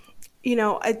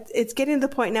it's getting to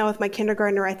the point now with my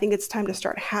kindergartner, I think it's time to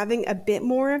start having a bit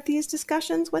more of these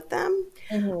discussions with them.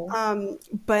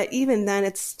 But even then,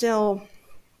 it's going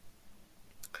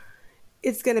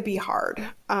to be hard.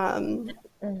 And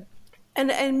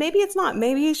maybe it's not.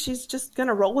 Maybe she's just going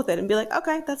to roll with it and be like,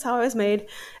 okay, that's how I was made.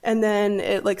 And then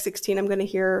at 16, I'm going to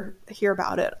hear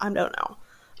about it. I don't know.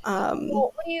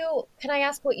 Can I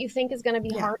ask what you think is going to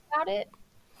be hard about it?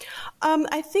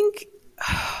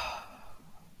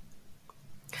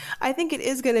 I think it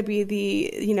is going to be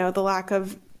the lack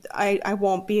of, I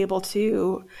won't be able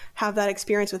to have that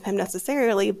experience with him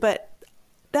necessarily, but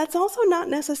that's also not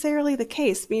necessarily the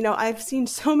case. I've seen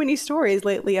so many stories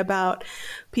lately about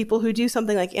people who do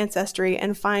something like Ancestry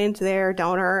and find their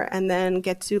donor and then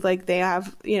get to they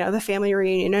have, the family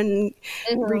reunion and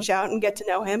reach out and get to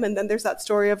know him. And then there's that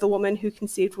story of the woman who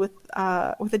conceived with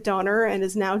a donor and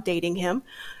is now dating him,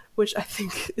 which I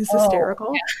think is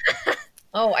hysterical.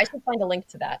 Oh, I should find a link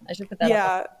to that. I should put that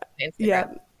up on Instagram.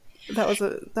 Yeah. That was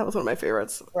one of my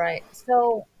favorites. Right.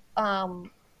 So,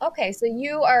 okay. So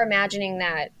you are imagining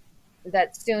that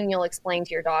soon you'll explain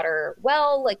to your daughter,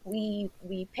 well, like we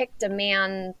picked a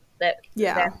man that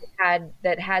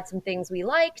had some things we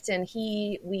liked, and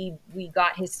we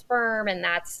got his sperm, and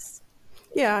that's.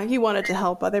 Yeah, he wanted to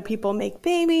help other people make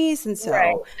babies, and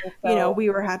so, you know, we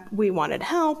wanted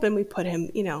help, and we put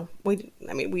him, you know, we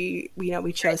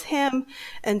chose him,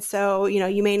 and so, you know,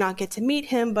 you may not get to meet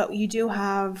him, but you do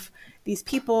have these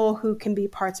people who can be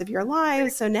parts of your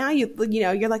lives. So now you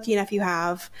know, you're lucky enough you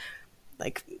have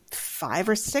like 5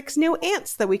 or 6 new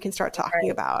aunts that we can start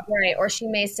talking about. Right. Or she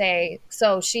may say,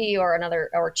 so she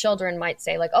or children might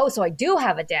say like, oh, so I do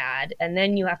have a dad, and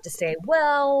then you have to say,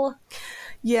 well.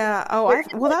 Yeah.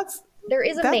 There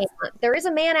is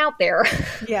a man out there.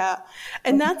 Yeah.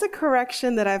 And that's a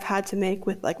correction that I've had to make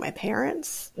with like my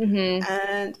parents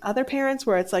and other parents,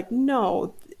 where it's like,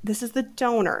 no, this is the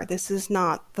donor. This is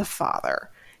not the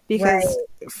father. Because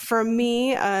for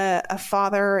me, a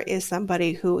father is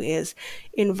somebody who is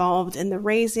involved in the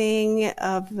raising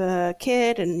of the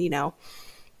kid and, you know,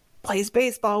 plays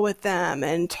baseball with them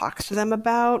and talks to them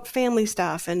about family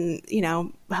stuff and, you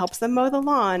know, helps them mow the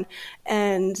lawn.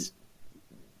 And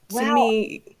to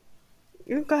me,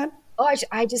 go ahead. Oh,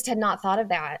 I just had not thought of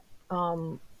that.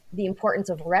 The importance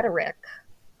of rhetoric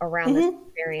around this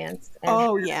experience.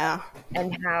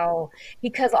 And how,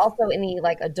 because also in the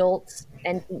like adult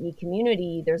NPE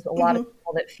community, there's a lot of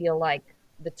people that feel like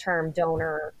the term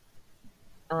donor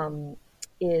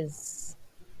is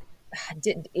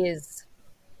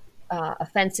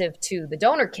offensive to the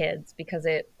donor kids, because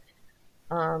it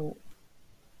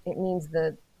means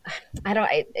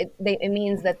it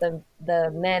means that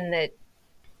the men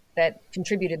that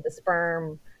contributed the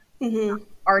sperm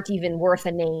aren't even worth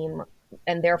a name,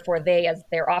 and therefore they, as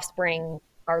their offspring,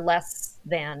 are less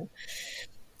than.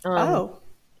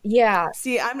 Yeah.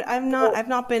 See, I've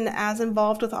not been as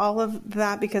involved with all of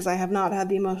that because I have not had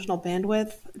the emotional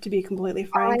bandwidth, to be completely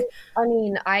frank. I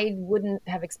mean, I wouldn't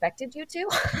have expected you to.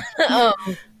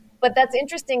 But that's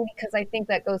interesting because I think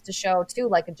that goes to show too,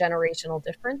 like a generational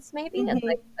difference maybe. And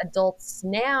like adults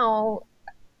now,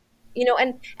 you know,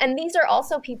 and these are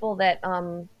also people that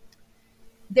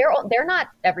they're not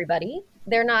everybody.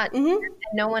 They're not,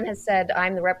 no one has said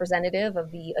I'm the representative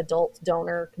of the adult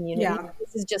donor community. Yeah.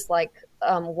 This is just like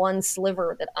one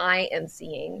sliver that I am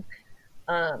seeing.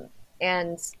 But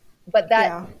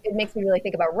it makes me really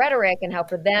think about rhetoric and how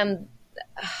for them,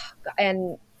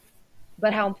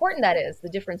 but how important that is, the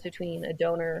difference between a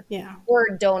donor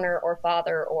or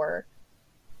father or,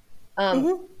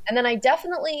 and then I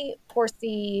definitely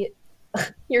foresee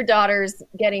your daughters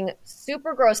getting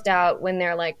super grossed out when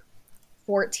they're like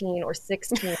 14 or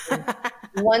 16.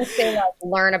 Once they like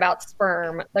learn about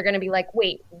sperm, they're going to be like,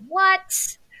 wait,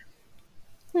 what?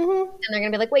 And they're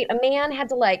going to be like, wait, a man had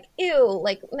to like, ew,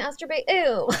 like masturbate,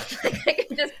 ew. I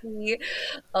can just see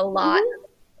a lot.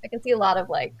 I can see a lot of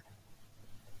like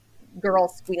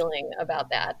girls squealing about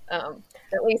that.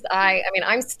 At least I mean,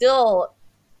 I'm still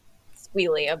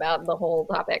squealy about the whole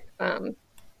topic.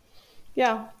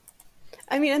 Yeah.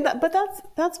 I mean, but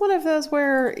that's one of those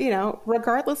where, you know,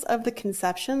 regardless of the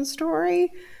conception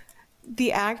story,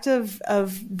 the act of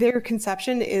their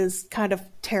conception is kind of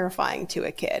terrifying to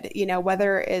a kid, you know,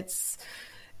 whether it's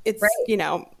you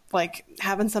know, like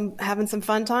having some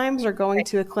fun times or going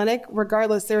to a clinic.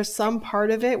 Regardless, there's some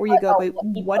part of it where you go, wait,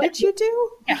 what did you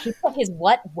do? Yeah, he put his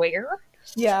what where?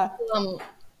 Yeah.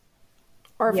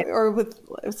 Or with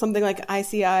something like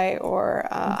ICI or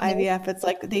IVF, it's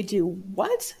like they do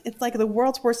what? It's like the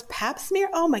world's worst pap smear.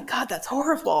 Oh my God, that's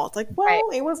horrible. It's like, well,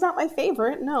 it was not my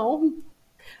favorite. No.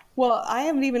 Well, I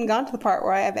haven't even gone to the part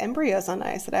where I have embryos on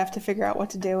ice that I have to figure out what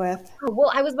to do with.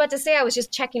 Well, I was about to say, I was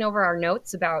just checking over our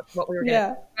notes about what we were going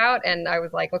to talk about. And I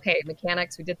was like, okay,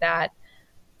 mechanics, we did that.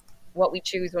 What we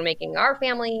choose when making our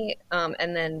family,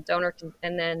 and then donor,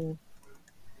 and then,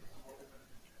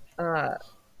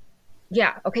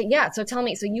 yeah. Okay. Yeah. So tell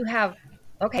me, so you have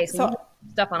you have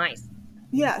stuff on ice.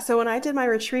 Yeah. So when I did my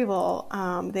retrieval,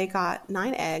 they got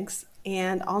 9 eggs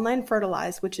and all 9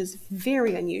 fertilized, which is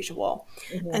very unusual.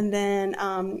 And then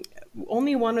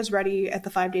only one was ready at the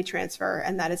 5-day transfer,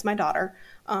 and that is my daughter.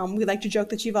 We like to joke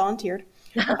that she volunteered.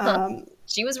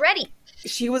 She was ready.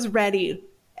 She was ready.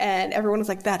 And everyone was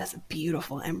like, that is a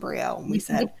beautiful embryo. And we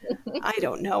said, I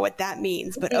don't know what that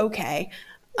means, but okay.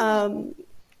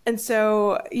 And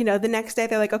so, the next day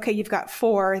they're like, okay, you've got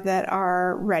 4 that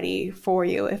are ready for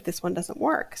you if this one doesn't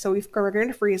work. So we're going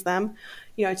to freeze them.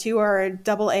 2 are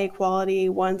double A quality,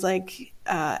 one's like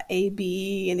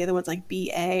AB, and the other one's like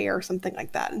BA or something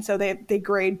like that. And so they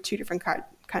grade 2 different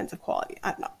kinds of quality.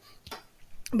 I don't know.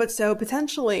 But so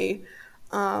potentially,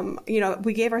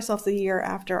 we gave ourselves a year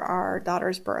after our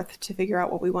daughter's birth to figure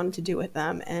out what we wanted to do with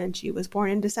them. And she was born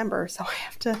in December, so I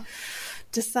have to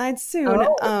decide soon.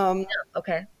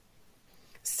 Okay.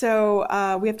 So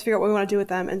we have to figure out what we want to do with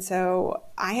them. And so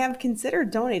I have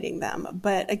considered donating them.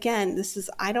 But again,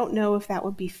 I don't know if that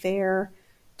would be fair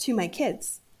to my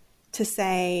kids to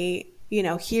say,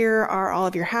 here are all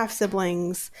of your half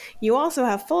siblings. You also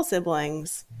have full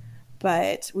siblings,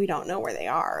 but we don't know where they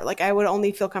are. Like, I would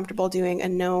only feel comfortable doing a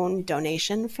known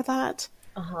donation for that.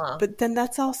 But then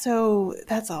that's also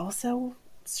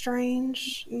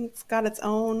strange. It's got its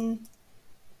own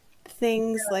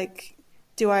things. Like,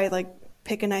 do I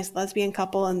pick a nice lesbian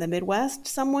couple in the Midwest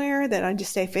somewhere that I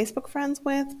just stay Facebook friends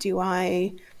with? Do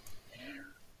I,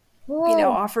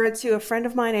 offer it to a friend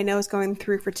of mine I know is going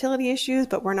through fertility issues,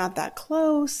 but we're not that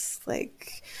close?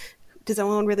 Like, does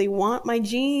anyone really want my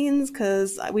genes?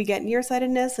 Because we get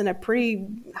nearsightedness and a pretty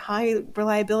high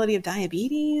reliability of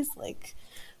diabetes. Like,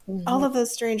 all of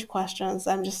those strange questions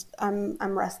I'm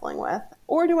wrestling with.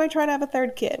 Or do I try to have a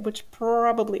third kid, which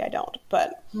probably I don't,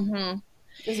 but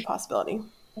there's a possibility.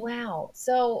 Wow.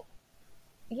 So,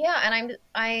 yeah, and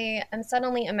I'm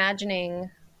suddenly imagining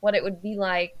what it would be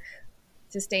like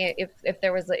to stay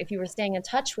if you were staying in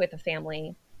touch with a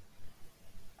family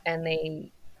and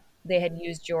they had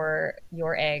used your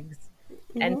eggs,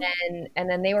 and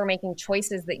then they were making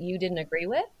choices that you didn't agree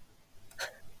with,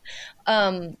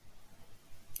 in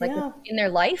their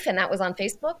life, and that was on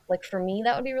Facebook. Like, for me,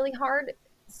 that would be really hard.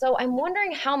 So I'm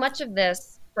wondering how much of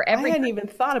this for every. I hadn't even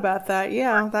thought about that.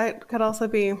 Yeah, that could also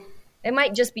be. It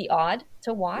might just be odd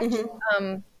to watch,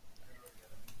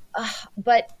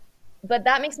 but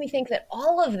that makes me think that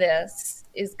all of this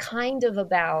is kind of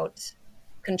about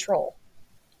control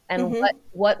and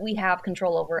what we have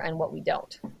control over and what we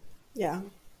don't. Yeah.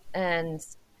 And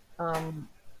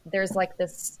there's like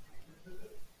this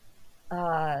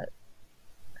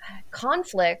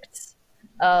conflict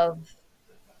of,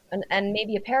 and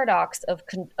maybe a paradox of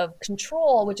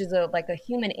control, which is like a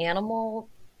human animal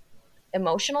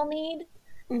emotional need,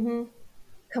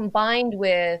 combined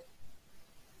with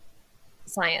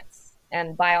science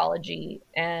and biology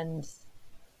and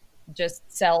just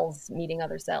cells meeting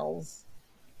other cells.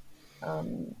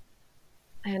 So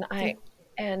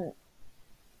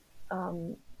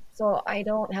I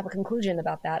don't have a conclusion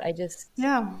about that. I just,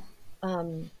 no,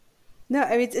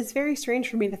 I mean, it's very strange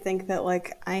for me to think that,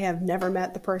 like, I have never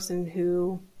met the person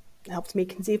who helped me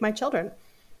conceive my children.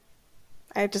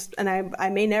 I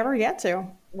may never get to.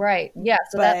 Right. Yeah.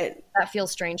 So that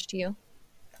feels strange to you.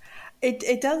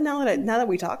 It does now that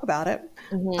we talk about it.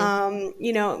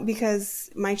 Because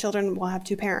my children will have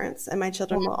 2 parents, and my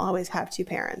children will always have 2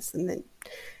 parents. And then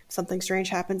something strange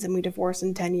happens and we divorce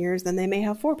in 10 years, then they may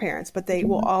have 4 parents, but they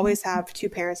will always have 2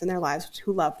 parents in their lives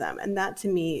who love them. And that, to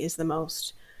me, is the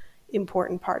most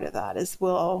important part of that, is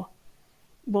will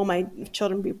my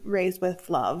children be raised with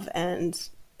love? And,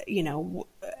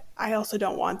 I also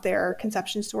don't want their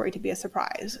conception story to be a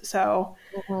surprise. So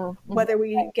whether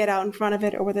we get out in front of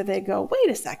it or whether they go, wait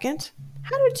a second,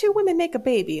 how do 2 women make a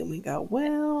baby? And we go,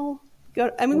 well,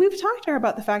 we've talked to her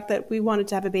about the fact that we wanted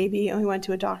to have a baby and we went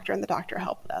to a doctor and the doctor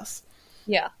helped us.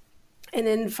 Yeah. And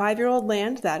in 5-year-old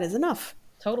land, that is enough.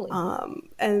 Totally.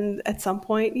 And at some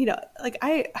point,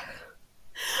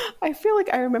 I feel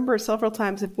like I remember several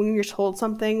times when you're told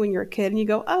something when you're a kid and you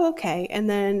go, oh, okay. And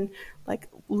then like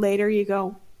later you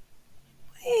go,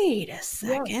 wait a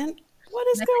second, what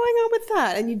is going on with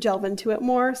that? And you delve into it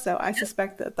more. So I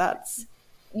suspect that that's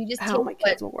how my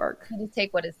kids will work. You just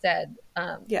take what is said.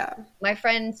 Yeah. My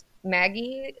friend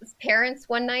Maggie's parents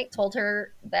one night told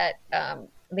her that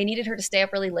they needed her to stay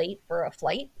up really late for a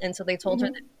flight. And so they told her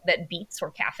that beets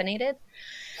were caffeinated.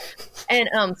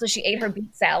 And so she ate her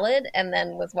beet salad and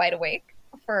then was wide awake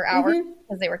for hours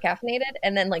because they were caffeinated,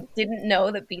 and then like didn't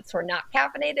know that beets were not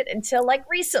caffeinated until like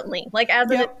recently, like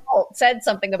as an adult said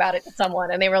something about it to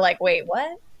someone and they were like, wait,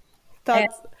 what?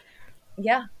 That's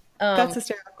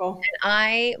hysterical.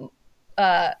 And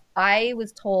I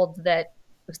was told that,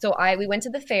 we went to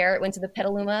the fair, went to the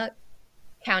Petaluma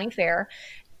County Fair,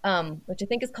 which I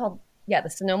think is called, the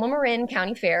Sonoma Marin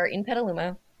County Fair in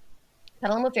Petaluma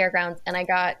Fairgrounds. And I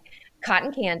got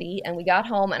cotton candy, and we got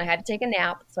home and I had to take a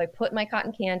nap. So I put my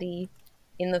cotton candy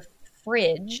in the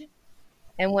fridge.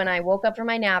 And when I woke up from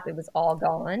my nap, it was all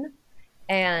gone.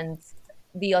 And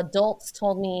the adults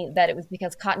told me that it was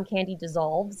because cotton candy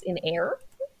dissolves in air.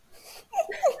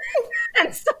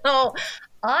 And so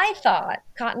I thought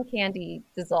cotton candy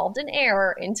dissolved in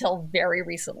air until very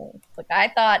recently. Like I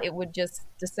thought it would just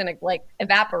disintegrate, like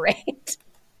evaporate.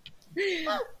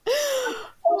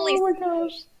 Oh my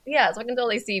gosh. Yeah, so I can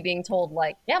totally see being told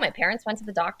like, yeah, my parents went to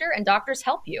the doctor and doctors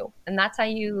help you. And that's how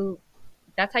you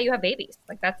have babies.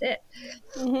 Like that's it.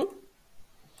 Mm-hmm.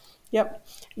 Yep.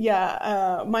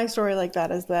 Yeah. My story like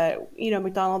that is that,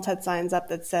 McDonald's had signs up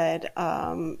that said,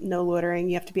 no loitering.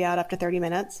 You have to be out after 30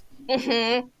 minutes.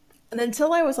 Mm-hmm. And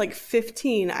until I was like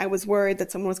 15, I was worried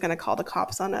that someone was going to call the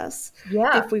cops on us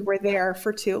Yeah. if we were there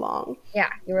for too long. Yeah.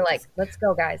 You were like, let's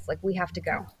go, guys. Like, we have to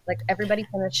go. Like, everybody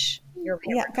finish your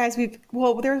paper. Yeah, guys, there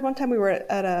was one time we went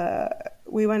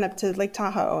up to Lake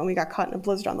Tahoe and we got caught in a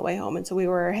blizzard on the way home. And so we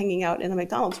were hanging out in a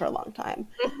McDonald's for a long time.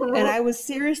 And I was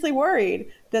seriously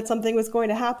worried that something was going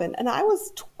to happen. And I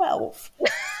was 12.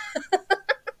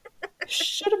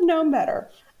 Should have known better.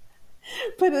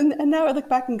 But and now I look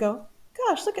back and go,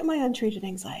 gosh, look at my untreated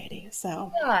anxiety.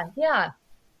 So yeah.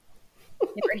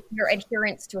 Your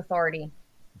adherence to authority.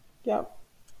 Yep.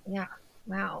 Yeah.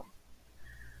 Wow.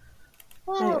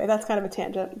 Well, anyway, that's kind of a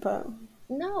tangent, but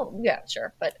no, yeah,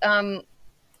 sure, but a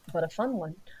fun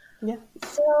one. Yeah.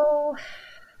 So,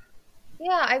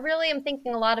 yeah, I really am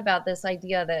thinking a lot about this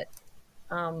idea that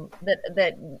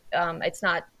it's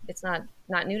not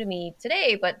new to me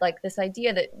today, but like this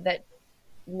idea that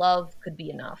love could be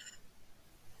enough,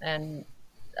 and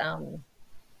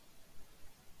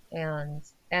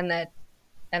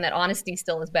that honesty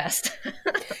still is best.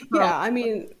 Yeah, I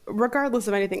mean, regardless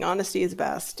of anything, honesty is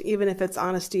best, even if it's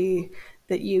honesty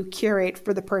that you curate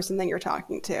for the person that you're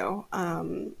talking to.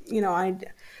 I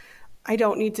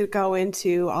don't need to go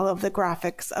into all of the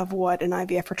graphics of what an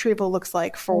IVF retrieval looks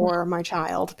like for my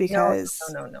child, because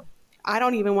no. I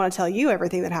don't even want to tell you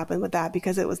everything that happened with that,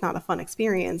 because it was not a fun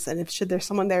experience. And should there's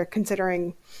someone there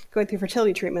considering going through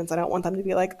fertility treatments, I don't want them to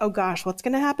be like, oh gosh, what's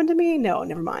going to happen to me? No,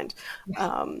 never mind.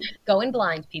 Go in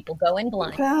blind, people. Go in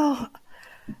blind. Well,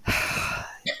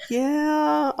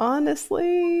 yeah,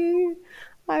 honestly,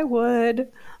 I would.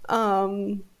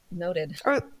 Noted.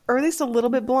 Or at least a little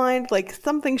bit blind. Like,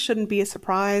 something shouldn't be a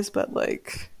surprise, but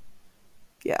like,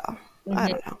 yeah. I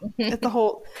don't know. The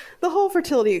whole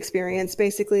fertility experience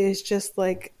basically is just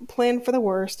like plan for the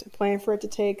worst, plan for it to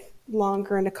take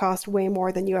longer and to cost way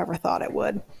more than you ever thought it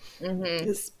would. Mm-hmm.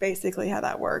 Is basically how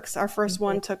that works. Our first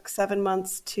one took 7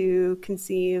 months to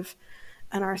conceive,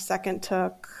 and our second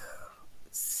took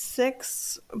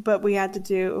 6, but we had to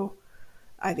do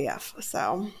IVF.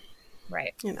 So,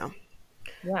 right.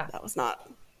 Yeah, that was not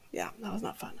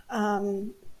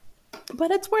fun.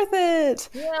 But it's worth it.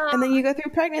 Yeah. And then you go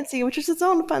through pregnancy, which is its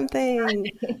own fun thing.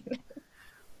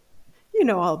 You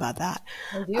know all about that.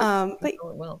 I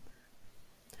do.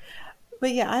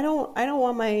 But yeah, I don't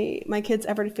want my kids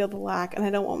ever to feel the lack, and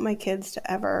I don't want my kids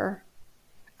to ever.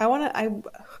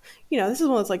 This is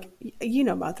one that's like,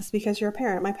 about this because you're a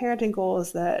parent. My parenting goal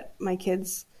is that my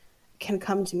kids can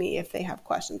come to me if they have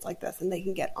questions like this and they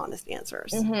can get honest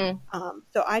answers. Mm-hmm.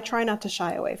 So I try not to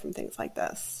shy away from things like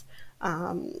this.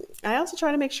 I also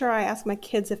try to make sure I ask my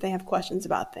kids if they have questions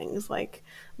about things. Like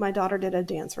my daughter did a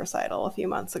dance recital a few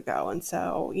months ago. And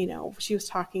so, she was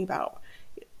talking about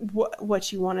what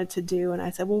she wanted to do. And I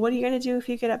said, well, what are you going to do if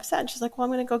you get upset? And she's like, well,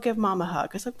 I'm going to go give mom a hug.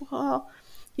 I was like, well,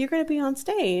 you're going to be on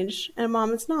stage and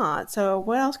mom is not. So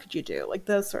what else could you do? Like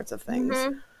those sorts of things.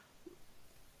 Mm-hmm.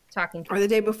 Talking to or the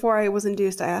day before I was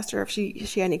induced, I asked her if she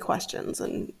had any questions.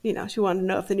 And, she wanted to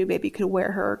know if the new baby could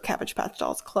wear her Cabbage Patch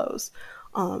Dolls clothes.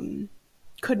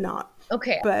 Could not.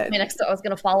 Okay. But I was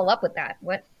going to follow up with that.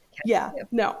 What? Yeah.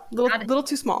 No. Little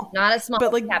too small. Not as small but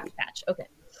as like Cabbage Patch. Okay.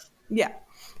 Yeah.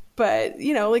 But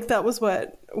that was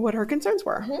what her concerns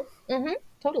were. Mm-hmm. Mm-hmm.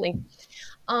 Totally.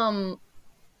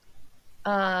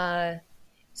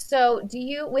 So do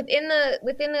you within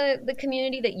the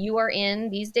community that you are in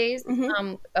these days,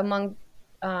 mm-hmm. Among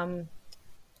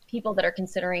people that are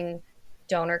considering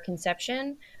donor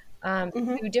conception,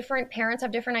 mm-hmm. do different parents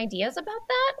have different ideas about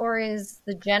that, or is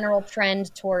the general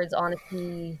trend towards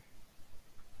honesty?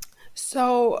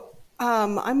 So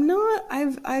I'm not.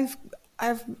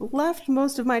 I've left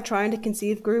most of my trying to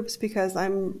conceive groups because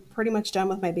I'm pretty much done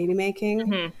with my baby making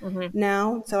mm-hmm, mm-hmm.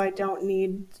 now. So I don't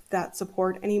need that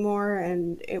support anymore.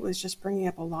 And it was just bringing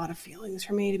up a lot of feelings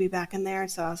for me to be back in there.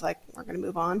 So I was like, we're going to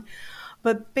move on.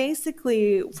 But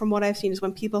basically, from what I've seen is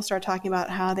when people start talking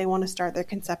about how they want to start their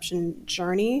conception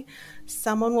journey,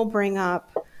 someone will bring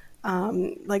up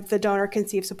like the Donor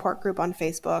Conceive Support Group on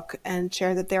Facebook and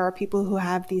share that there are people who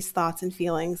have these thoughts and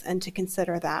feelings and to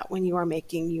consider that when you are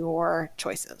making your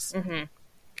choices. Mm-hmm.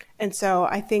 And so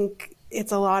I think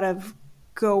it's a lot of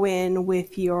go in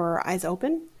with your eyes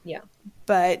open. Yeah.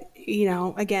 But, you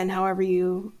know, again, however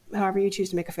you choose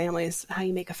to make a family is how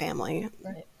you make a family.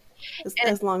 Right.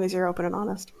 As long as you're open and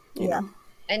honest. You know?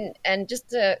 And just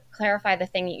to clarify the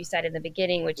thing that you said in the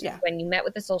beginning, which is when you met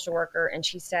with the social worker and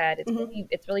she said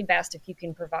it's really best if you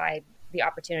can provide the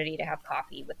opportunity to have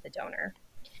coffee with the donor.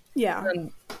 Yeah.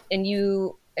 And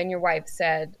you and your wife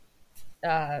said,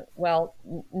 well,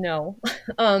 no.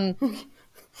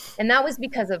 And that was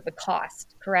because of the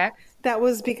cost, correct? That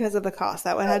was because of the cost.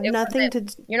 That had nothing to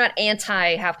do. You're not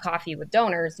anti have coffee with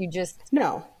donors. You just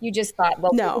thought,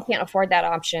 well, we can't afford that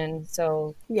option.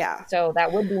 So so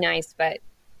that would be nice, but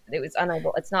it was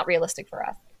unable. It's not realistic for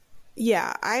us.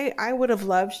 Yeah, I would have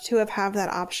loved to have that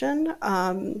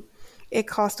option. It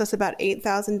cost us about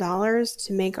 $8,000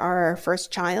 to make our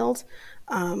first child,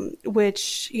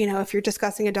 which, you know, if you're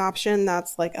discussing adoption,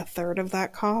 that's like a third of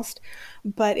that cost.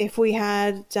 But if we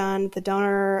had done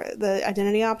the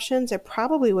identity options, it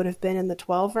probably would have been in the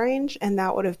 12 range, and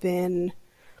that would have been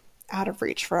out of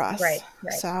reach for us. Right.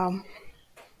 So.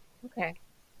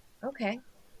 Okay.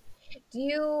 Do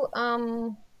you,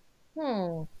 all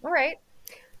right.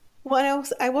 Well,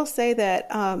 I will say that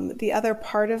the other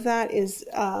part of that is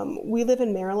we live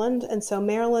in Maryland, and so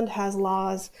Maryland has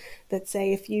laws that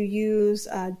say if you use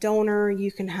a donor,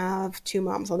 you can have two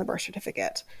moms on the birth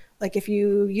certificate. Like if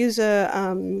you use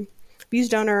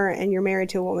donor and you're married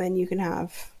to a woman, you can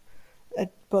have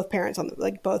both parents on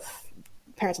the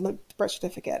birth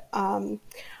certificate.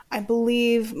 I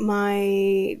believe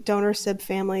my donor sib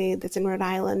family that's in Rhode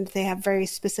Island, they have very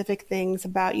specific things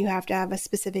about you have to have a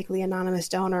specifically anonymous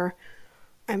donor.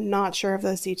 I'm not sure of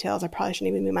those details. I probably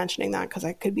shouldn't even be mentioning that because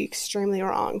I could be extremely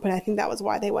wrong, but I think that was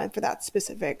why they went for that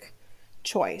specific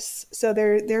choice. So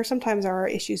there sometimes are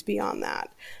issues beyond that.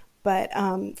 But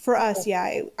for us,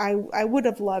 I would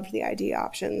have loved the ID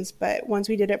options, but once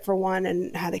we did it for one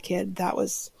and had a kid, that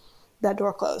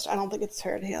door closed. I don't think it's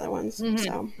fair to the other ones.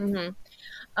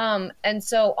 And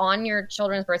so on your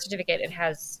children's birth certificate, it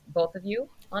has both of you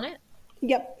on it?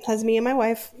 Yep. Has me and my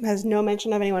wife. Has no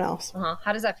mention of anyone else.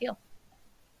 How does that feel?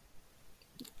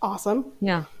 Awesome.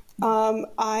 Yeah.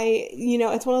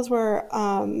 it's one of those where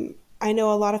I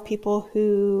know a lot of people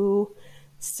who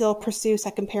still pursue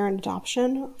second parent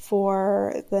adoption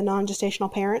for the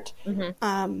non-gestational parent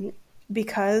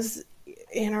because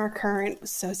in our current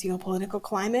socio-political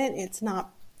climate,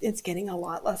 it's getting a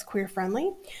lot less queer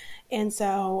friendly. And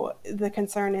so the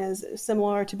concern is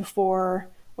similar to before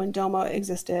when DOMA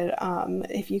existed.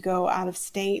 If you go out of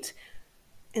state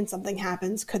and something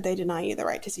happens, could they deny you the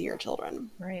right to see your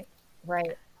children? Right.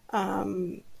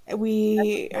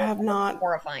 We have not.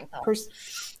 Horrifying thought.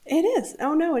 It is.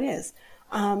 Oh no, it is.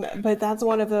 But that's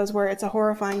one of those where it's a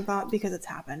horrifying thought because it's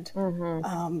happened.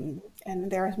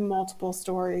 And there's multiple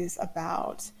stories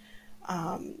about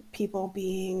people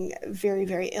being very,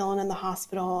 very ill and in the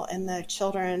hospital, and the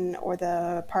children or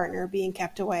the partner being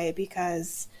kept away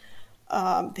because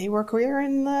they were queer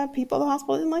and the people at the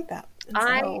hospital didn't like that.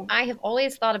 I have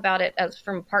always thought about it as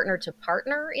from partner to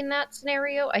partner in that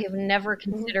scenario. I have never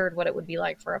considered what it would be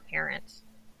like for a parent.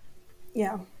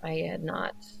 Yeah. I had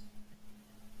not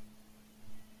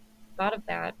thought of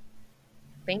that.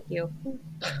 Thank you.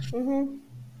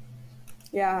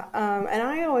 Yeah, and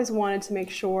I always wanted to make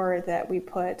sure that we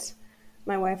put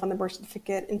my wife on the birth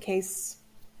certificate in case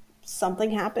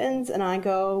something happens and I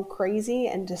go crazy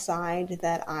and decide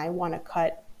that I want to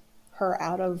cut her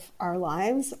out of our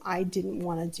lives. I didn't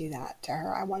want to do that to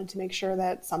her. I wanted to make sure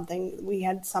that we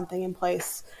had something in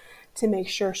place to make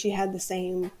sure she had the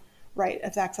same right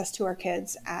of access to our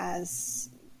kids as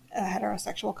a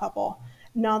heterosexual couple.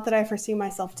 Not that I foresee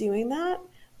myself doing that,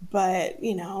 but,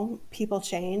 people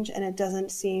change, and it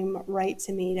doesn't seem right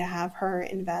to me to have her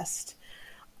invest,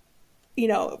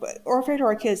 or for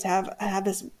our kids to have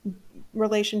this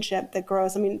relationship that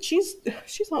grows. I mean, she's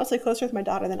honestly closer with my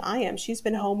daughter than I am. She's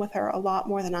been home with her a lot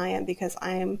more than I am because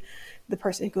I am the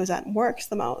person who goes out and works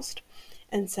the most.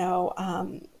 And so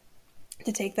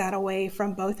to take that away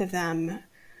from both of them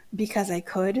because I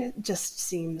could just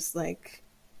seems like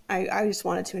I just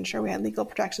wanted to ensure we had legal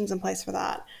protections in place for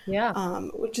that. Yeah.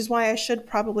 Which is why I should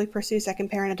probably pursue second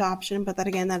parent adoption. But that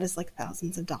is like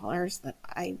thousands of dollars that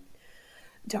I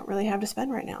don't really have to spend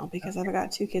right now because I've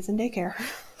got 2 kids in daycare.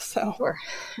 So sure.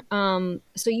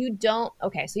 So you don't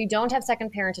have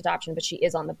second parent adoption, but she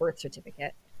is on the birth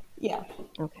certificate. Yeah.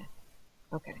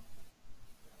 Okay.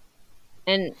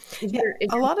 And is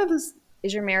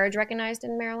your marriage recognized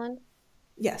in Maryland?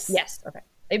 Yes. Okay.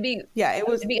 It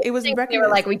was recognized. They were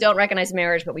like, we don't recognize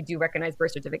marriage, but we do recognize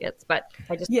birth certificates. But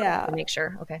I just wanted to make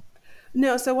sure. Okay.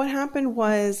 No. So what happened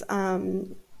was,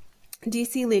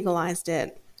 DC legalized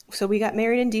it. So we got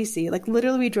married in DC. Like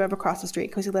literally we drove across the street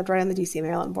because we lived right on the DC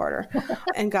Maryland border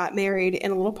and got married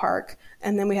in a little park.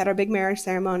 And then we had our big marriage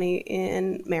ceremony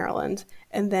in Maryland.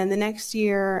 And then the next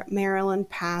year, Maryland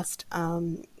passed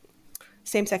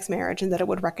same-sex marriage and that it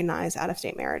would recognize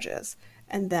out-of-state marriages.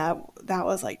 And that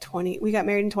was like we got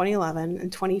married in 2011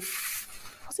 and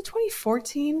was it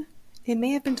 2014? It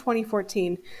may have been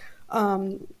 2014.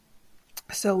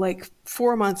 So like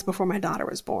 4 months before my daughter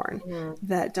was born,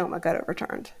 that DOMA got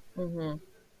overturned. And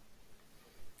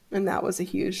that was a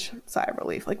huge sigh of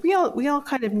relief. Like we all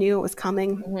kind of knew it was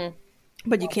coming,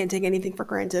 but you can't take anything for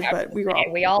granted. But we were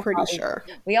all pretty sure.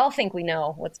 We all think we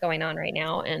know what's going on right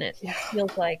now, and it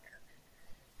feels like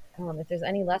if there's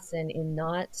any lesson in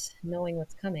not knowing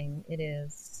what's coming, it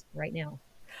is right now.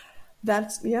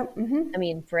 That's yep. I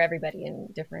mean, for everybody in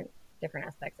different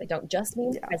aspects. I don't just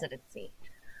mean presidency.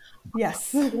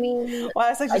 Yes. I mean, well,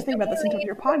 I was just thinking about this into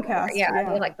your podcast. Yeah, I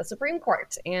mean, like the Supreme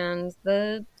Court and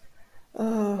the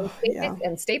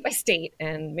and state by state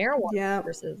and marijuana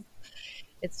versus.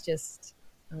 It's just,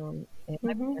 and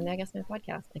I guess my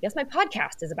podcast. I guess my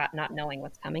podcast is about not knowing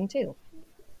what's coming too.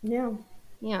 Yeah.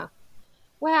 Yeah.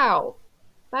 Wow.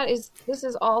 This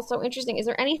is all so interesting. Is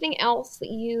there anything else that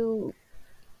you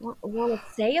want to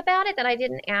say about it that I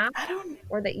didn't ask? I don't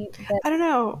I don't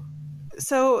know.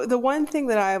 So the one thing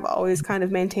that I've always kind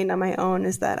of maintained on my own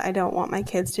is that I don't want my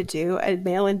kids to do a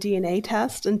mail-in DNA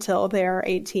test until they're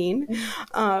 18.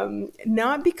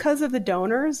 Not because of the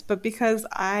donors, but because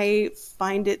I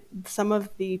find some of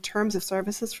the terms of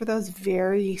services for those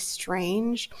very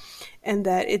strange, and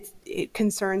that it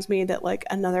concerns me that like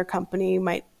another company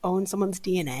might own someone's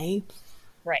DNA.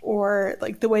 Right. Or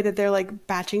like the way that they're like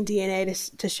batching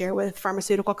DNA to share with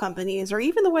pharmaceutical companies, or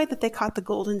even the way that they caught the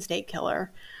Golden State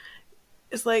Killer.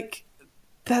 It's like,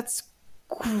 that's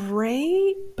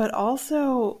great, but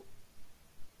also,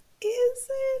 is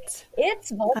it?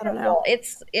 It's vulnerable. I don't know.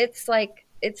 It's like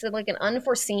an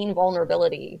unforeseen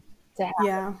vulnerability to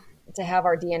have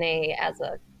our DNA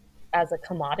as a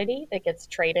commodity that gets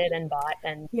traded and bought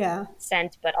and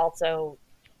sent, but also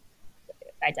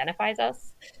identifies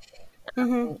us.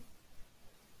 There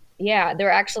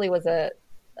actually was a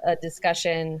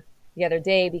discussion the other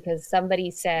day because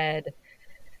somebody said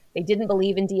they didn't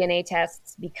believe in DNA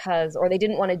tests or they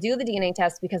didn't want to do the DNA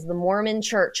test because the Mormon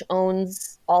Church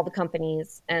owns all the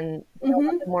companies and they don't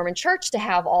want the Mormon Church to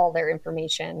have all their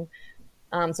information.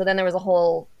 So then there was a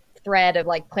whole thread of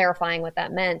like clarifying what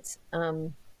that meant.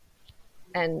 And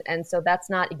so that's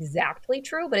not exactly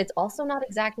true, but it's also not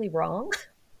exactly wrong.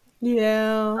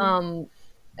 Yeah.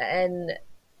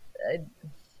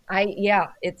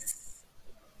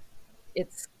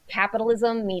 It's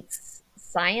capitalism meets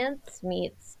science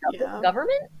meets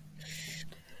government,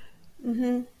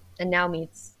 and now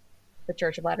meets the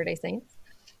Church of Latter-day Saints.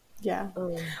 Yeah.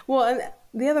 Well, and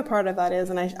the other part of that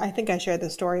is, and I think I shared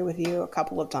this story with you a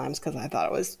couple of times because I thought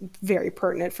it was very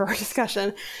pertinent for our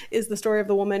discussion, is the story of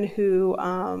the woman who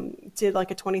did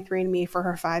like a 23andMe for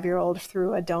her 5-year-old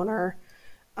through a donor,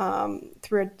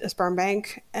 through a sperm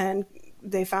bank, and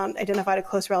they identified a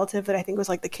close relative that I think was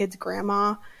like the kid's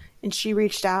grandma, and she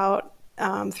reached out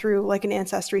through like an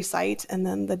ancestry site, and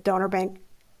then the donor bank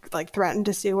like threatened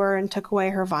to sue her and took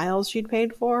away her vials she'd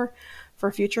paid for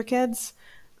future kids.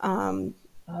 And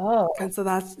so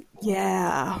that's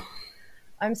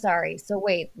I'm sorry. So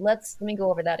wait, let me go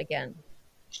over that again.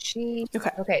 So she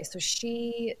got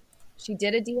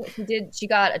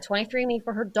a 23andMe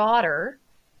for her daughter.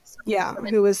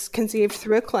 Who was conceived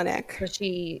through a clinic.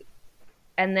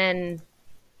 And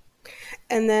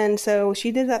then so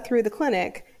she did that through the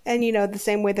clinic. And, the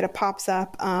same way that it pops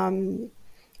up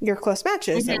your close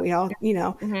matches that we all,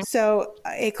 So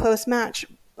a close match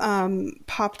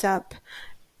popped up.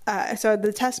 So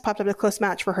the test popped up a close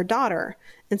match for her daughter.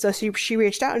 And so she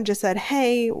reached out and just said,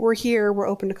 hey, we're here. We're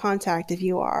open to contact if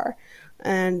you are.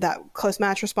 And that close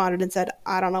match responded and said,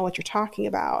 I don't know what you're talking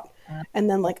about. And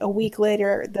then like a week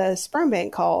later, the sperm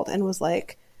bank called and was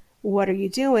like, what are you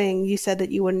doing? You said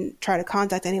that you wouldn't try to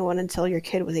contact anyone until your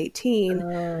kid was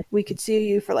 18. We could sue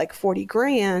you for like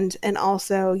 $40,000. And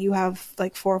also you have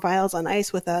like 4 vials on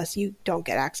ice with us. You don't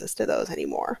get access to those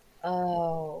anymore.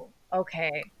 Oh,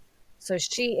 okay. So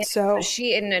she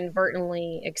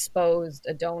inadvertently exposed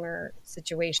a donor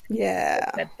situation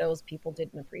that those people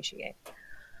didn't appreciate.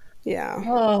 Yeah.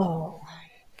 Oh.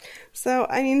 So,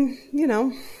 I mean,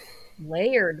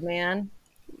 layered, man.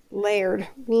 Layered,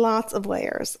 lots of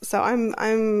layers. So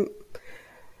I'm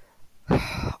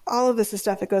all of this is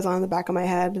stuff that goes on in the back of my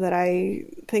head that I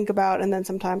think about, and then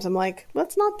sometimes I'm like,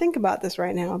 let's not think about this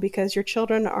right now because your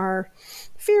children are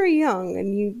very young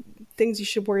and things you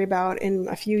should worry about in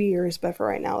a few years, but for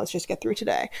right now, let's just get through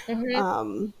today.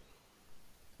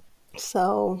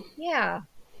 So yeah.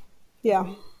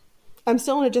 I'm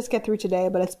still going to just get through today,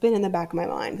 but it's been in the back of my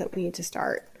mind that we need to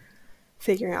start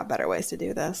figuring out better ways to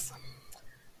do this.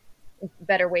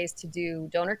 Better ways to do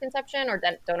donor conception or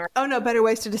donor? Oh no, better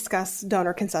ways to discuss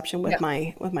donor conception with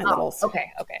my littles.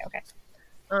 Okay.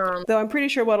 Though I'm pretty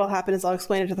sure what'll happen is I'll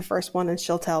explain it to the first one and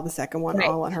she'll tell the second one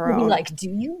all on her own. Like, do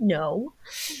you know?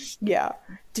 Yeah.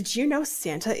 Did you know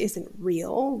Santa isn't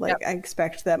real? Like, I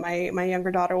expect that my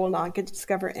younger daughter will not get to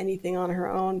discover anything on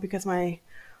her own because my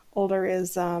older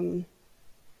is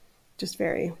just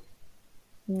very,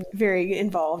 very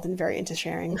involved and very into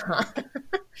sharing.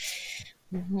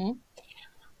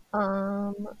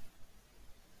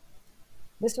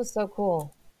 This was so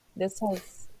cool. This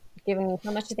has given me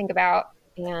so much to think about,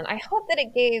 and I hope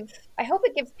it gives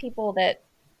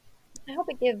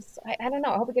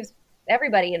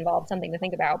everybody involved something to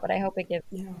think about, but I hope it gives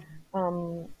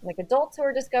like adults who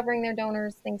are discovering their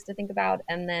donors things to think about,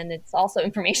 and then it's also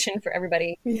information for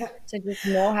everybody to just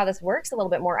know how this works a little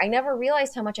bit more. I never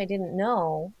realized how much I didn't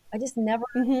know. I just never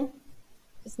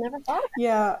thought of it.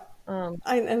 Yeah.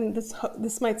 And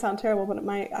this might sound terrible, but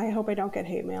I hope I don't get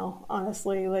hate mail,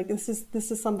 honestly. Like, this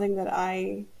is something that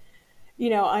I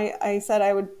said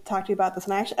I would talk to you about this,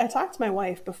 and I talked to my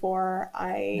wife before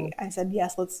I said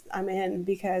yes, I'm in,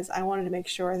 because I wanted to make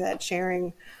sure that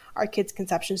sharing our kid's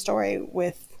conception story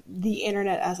with the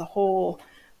internet as a whole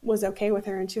was okay with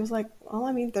her, and she was like, well,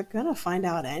 I mean, they're gonna find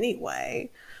out anyway.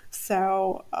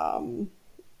 So but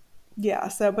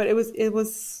it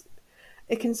was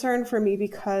a concern for me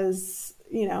because,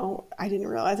 I didn't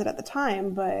realize it at the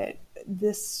time, but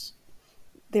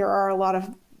there are a lot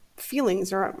of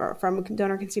feelings from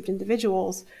donor conceived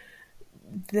individuals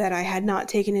that I had not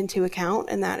taken into account,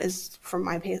 and that is from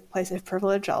my place of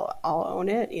privilege. I'll own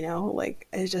it. Like,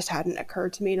 it just hadn't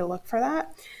occurred to me to look for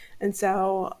that, and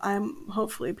so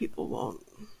hopefully people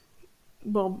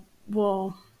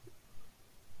will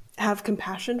have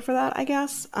compassion for that, I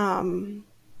guess.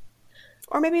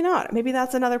 Or maybe not. Maybe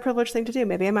that's another privileged thing to do.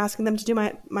 Maybe I'm asking them to do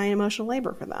my emotional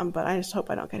labor for them, but I just hope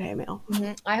I don't get hate mail.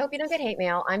 I hope you don't get hate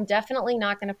mail. I'm definitely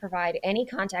not going to provide any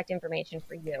contact information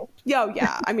for you.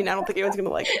 Yeah. I mean, I don't think anyone's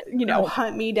going to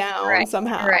hunt me down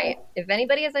somehow. Right. If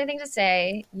anybody has anything to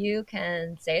say, you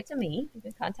can say it to me. You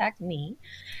can contact me.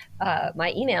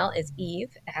 My email is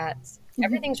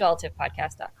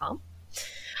eve@everythingsrelativepodcast.com.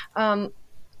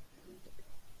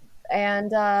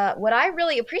 And what I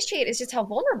really appreciate is just how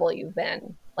vulnerable you've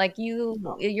been. Like,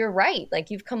 you're right. Like,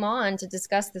 you've come on to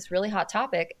discuss this really hot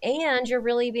topic, and you're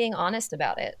really being honest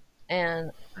about it.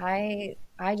 And I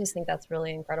just think that's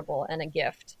really incredible and a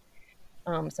gift.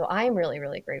 So I'm really,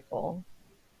 really grateful.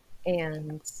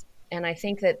 And I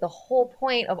think that the whole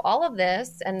point of all of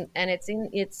this, and it's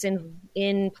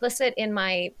implicit in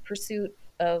my pursuit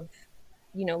of,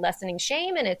 lessening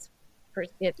shame, and it's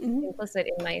implicit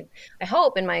in I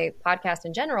hope in my podcast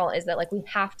in general, is that, like, we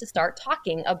have to start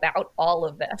talking about all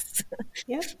of this.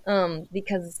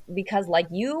 Because like,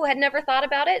 you had never thought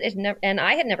about it, and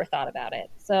I had never thought about it.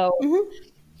 So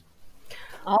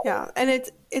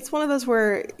and it's one of those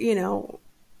where,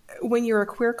 when you're a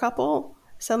queer couple,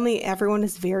 suddenly everyone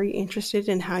is very interested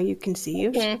in how you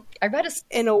conceived. I read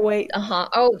in a way.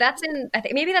 Oh, I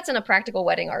think maybe that's in a Practical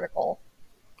Wedding article.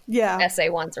 Essay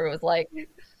once, where it was like,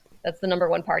 that's the number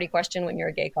one party question when you're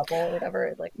a gay couple or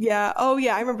whatever. Like, Oh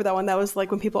yeah, I remember that one. That was like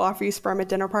when people offer you sperm at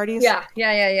dinner parties. Yeah.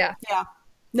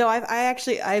 No, I'm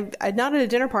not at a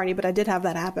dinner party, but I did have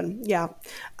that happen. Yeah.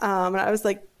 And I was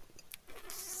like,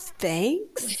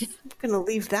 thanks. I'm gonna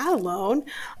leave that alone.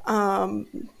 But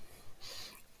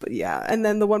yeah, and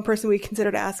then the one person we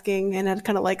considered asking and had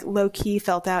kind of like low key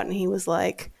felt out, and he was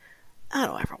like, I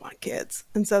don't ever want kids.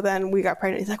 And so then we got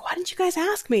pregnant. He's like, why didn't you guys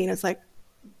ask me? And it's like,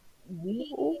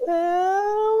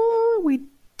 well, we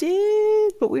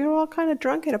did, but we were all kind of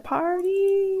drunk at a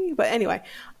party. But anyway,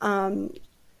 when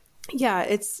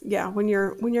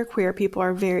you're queer, people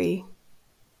are very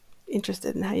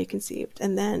interested in how you conceived.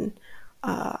 And then,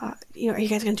 are you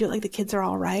guys going to do it like The Kids Are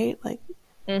All Right? Like,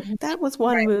 that was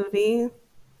one movie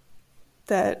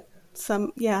that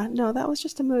that was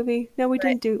just a movie. No, we're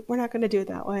not going to do it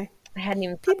that way. I hadn't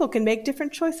even. People can make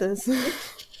different choices.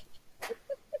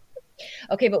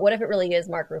 Okay, but what if it really is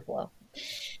Mark Ruffalo?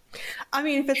 I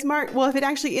mean, if it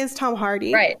actually is Tom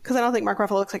Hardy, right? Because I don't think Mark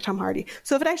Ruffalo looks like Tom Hardy.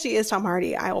 So if it actually is Tom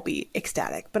Hardy, I will be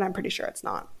ecstatic. But I'm pretty sure it's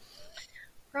not.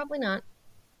 Probably not.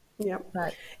 Yeah,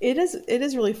 but it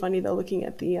is really funny though, looking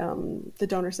at the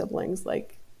donor siblings.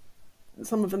 Like,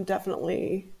 some of them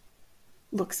definitely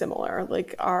look similar.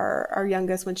 Like our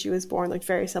youngest, when she was born, looked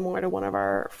very similar to one of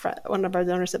our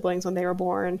donor siblings when they were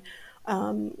born.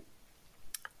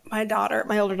 My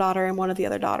older daughter, and one of the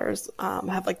other daughters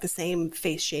have like the same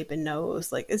face shape and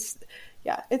nose. Like it's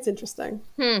interesting.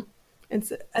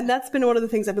 And that's been one of the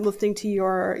things I've been listening to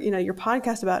your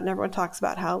podcast about, and everyone talks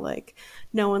about how like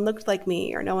no one looked like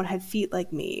me or no one had feet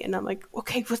like me, and I'm like,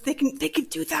 okay, well they can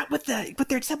do that with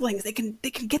their siblings. They can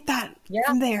get that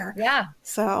from there. Yeah.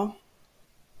 So.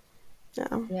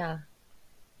 Yeah.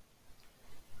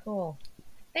 Cool.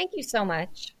 Thank you so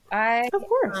much. Of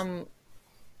course.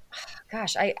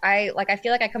 Gosh, I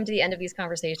feel like I come to the end of these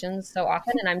conversations so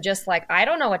often, and I'm just like, I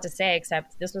don't know what to say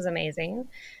except this was amazing.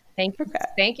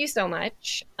 Thank you so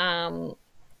much.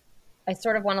 I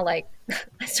sort of want to like,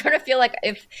 I sort of feel like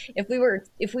if we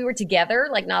were together,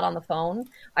 like not on the phone,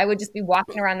 I would just be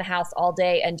walking around the house all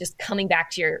day and just coming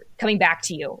back to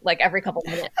you like every couple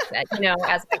of minutes,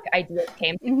 as like ideas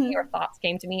came to me or thoughts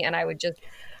came to me, and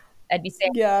I'd be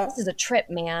saying, this is a trip,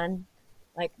 man.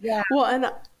 Like, yeah. Well, and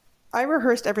I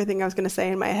rehearsed everything I was going to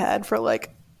say in my head for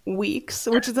like weeks,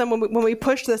 which is then when we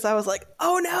pushed this, I was like,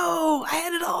 oh no, I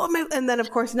had it all in my, and then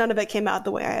of course none of it came out the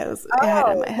way I had it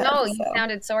in my head. No, you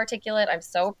sounded so articulate. I'm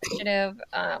so appreciative.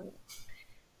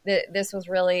 This was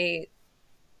really,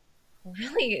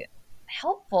 really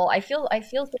helpful. I feel like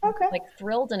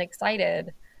thrilled and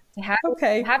excited to have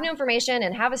new information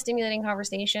and have a stimulating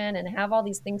conversation and have all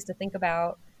these things to think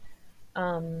about.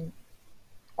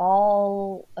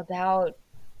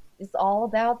 It's all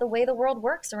about the way the world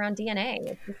works around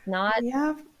DNA.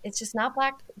 It's just not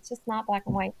black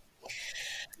and white.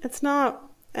 It's not.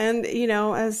 And,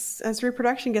 as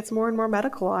reproduction gets more and more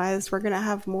medicalized, we're going to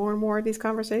have more and more of these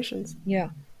conversations. Yeah,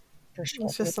 for sure.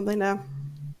 It's just something to,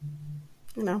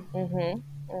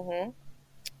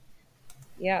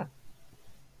 Yeah.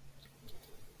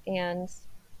 And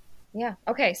yeah.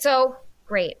 Okay. So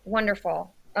great.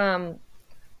 Wonderful.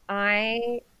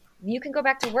 You can go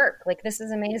back to work. Like, this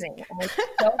is amazing. I'm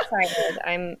so excited.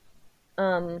 I'm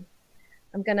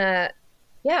gonna,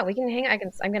 we can hang.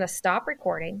 I'm gonna stop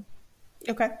recording.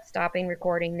 Okay. Stopping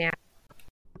recording now.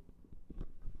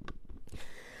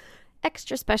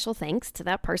 Extra special thanks to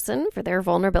that person for their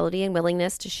vulnerability and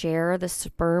willingness to share the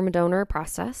sperm donor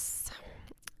process.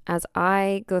 As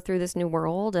I go through this new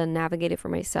world and navigate it for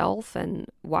myself and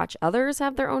watch others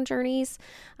have their own journeys,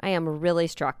 I am really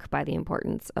struck by the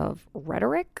importance of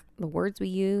rhetoric, the words we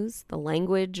use, the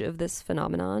language of this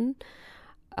phenomenon.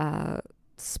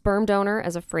 Sperm donor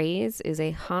as a phrase is a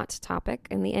hot topic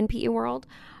in the NPE world.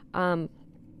 And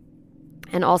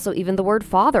also even the word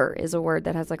father is a word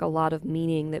that has like a lot of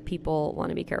meaning that people want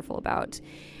to be careful about.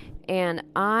 And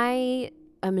I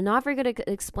am not very good at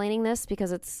explaining this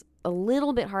because it's a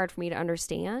little bit hard for me to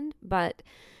understand, but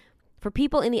for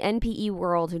people in the NPE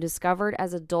world who discovered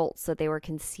as adults that they were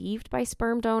conceived by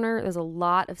sperm donor, there's a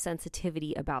lot of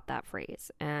sensitivity about that phrase.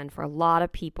 And for a lot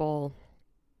of people,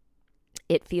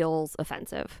 it feels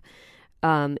offensive.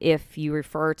 If you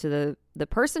refer to the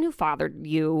person who fathered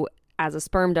you as a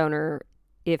sperm donor,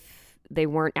 if they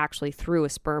weren't actually through a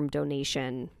sperm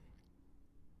donation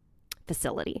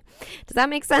facility. Does that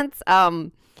make sense?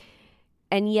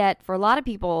 And yet, for a lot of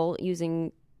people,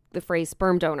 using the phrase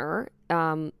sperm donor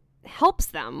helps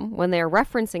them when they're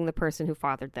referencing the person who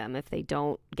fathered them if they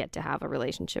don't get to have a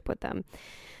relationship with them.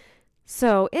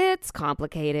 So it's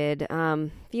complicated.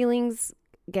 Feelings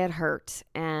get hurt,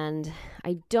 and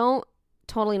I don't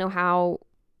totally know how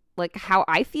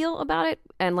I feel about it.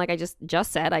 And like I just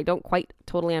said, I don't quite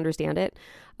totally understand it.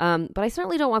 But I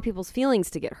certainly don't want people's feelings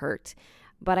to get hurt.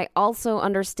 But I also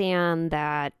understand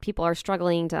that people are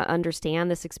struggling to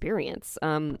understand this experience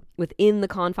within the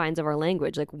confines of our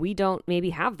language. Like, we don't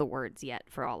maybe have the words yet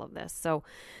for all of this. So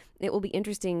it will be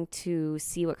interesting to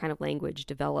see what kind of language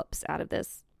develops out of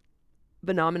this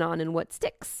phenomenon and what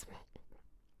sticks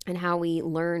and how we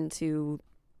learn to,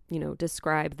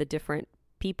 describe the different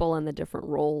people and the different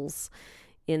roles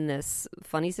in this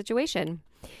funny situation.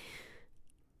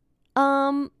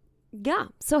 Yeah.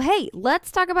 So, hey,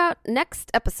 let's talk about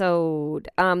next episode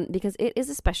because it is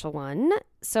a special one.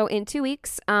 So in 2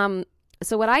 weeks,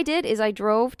 so what I did is I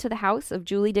drove to the house of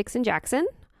Julie Dixon Jackson,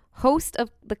 host of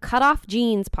the Cut Off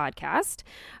Jeans podcast.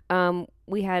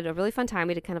 We had a really fun time.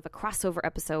 We did kind of a crossover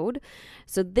episode.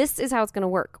 So this is how it's going to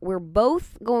work. We're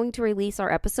both going to release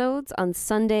our episodes on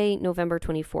Sunday, November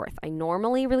 24th. I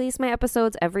normally release my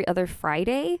episodes every other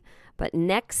Friday, but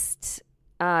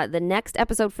the next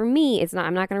episode for me,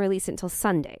 I'm not going to release it until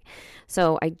Sunday.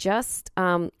 So I just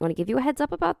want to give you a heads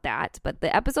up about that. But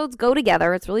the episodes go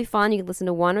together. It's really fun. You can listen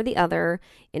to one or the other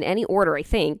in any order, I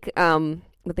think.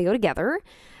 But they go together.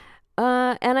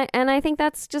 And I think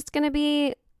that's just going to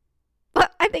be,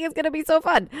 I think it's going to be so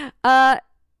fun. And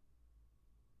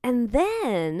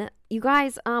then, you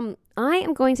guys, I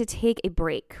am going to take a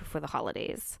break for the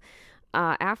holidays.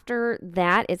 After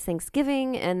that, it's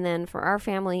Thanksgiving, and then for our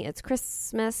family, it's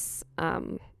Christmas.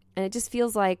 And it just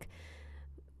feels like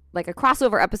a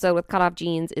crossover episode with Cut Off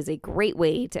Jeans is a great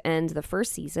way to end the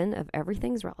first season of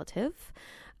Everything's Relative.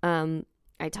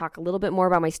 I talk a little bit more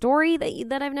about my story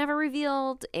that I've never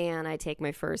revealed, and I take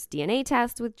my first DNA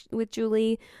test with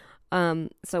Julie.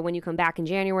 So when you come back in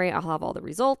January, I'll have all the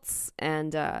results,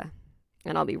 and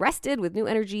I'll be rested with new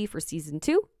energy for season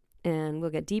 2, and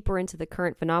we'll get deeper into the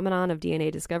current phenomenon of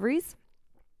DNA discoveries.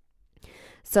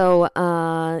 So,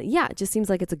 it just seems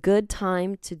like it's a good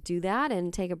time to do that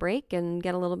and take a break and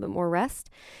get a little bit more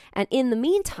rest. And in the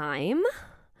meantime,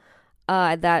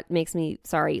 that makes me,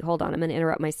 sorry, hold on. I'm going to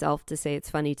interrupt myself to say it's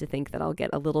funny to think that I'll get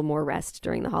a little more rest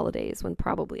during the holidays when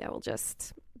probably I will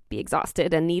just be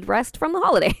exhausted and need rest from the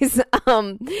holidays.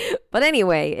 But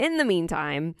anyway, in the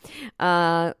meantime,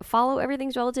 follow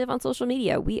Everything's Relative on social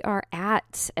media. We are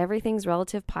at Everything's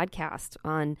Relative Podcast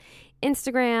on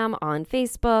Instagram, on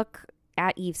Facebook.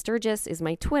 At Eve Sturgis is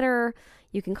my Twitter.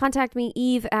 You can contact me,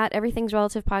 Eve, at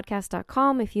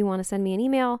everythingsrelativepodcast.com if you want to send me an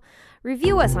email.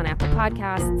 Review us on Apple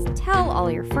Podcasts. Tell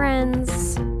all your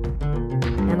friends.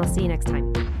 And I'll see you next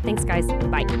time. Thanks, guys.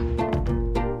 Bye.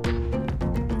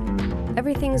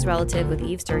 Everything's Relative with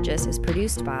Eve Sturgis is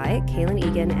produced by Kaylin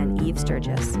Egan and Eve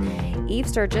Sturgis. Eve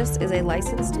Sturgis is a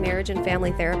licensed marriage and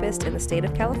family therapist in the state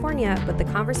of California, but the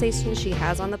conversations she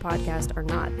has on the podcast are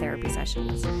not therapy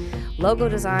sessions. Logo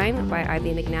design by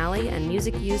Ivy McNally and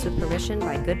music used with permission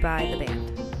by Goodbye the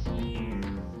Band.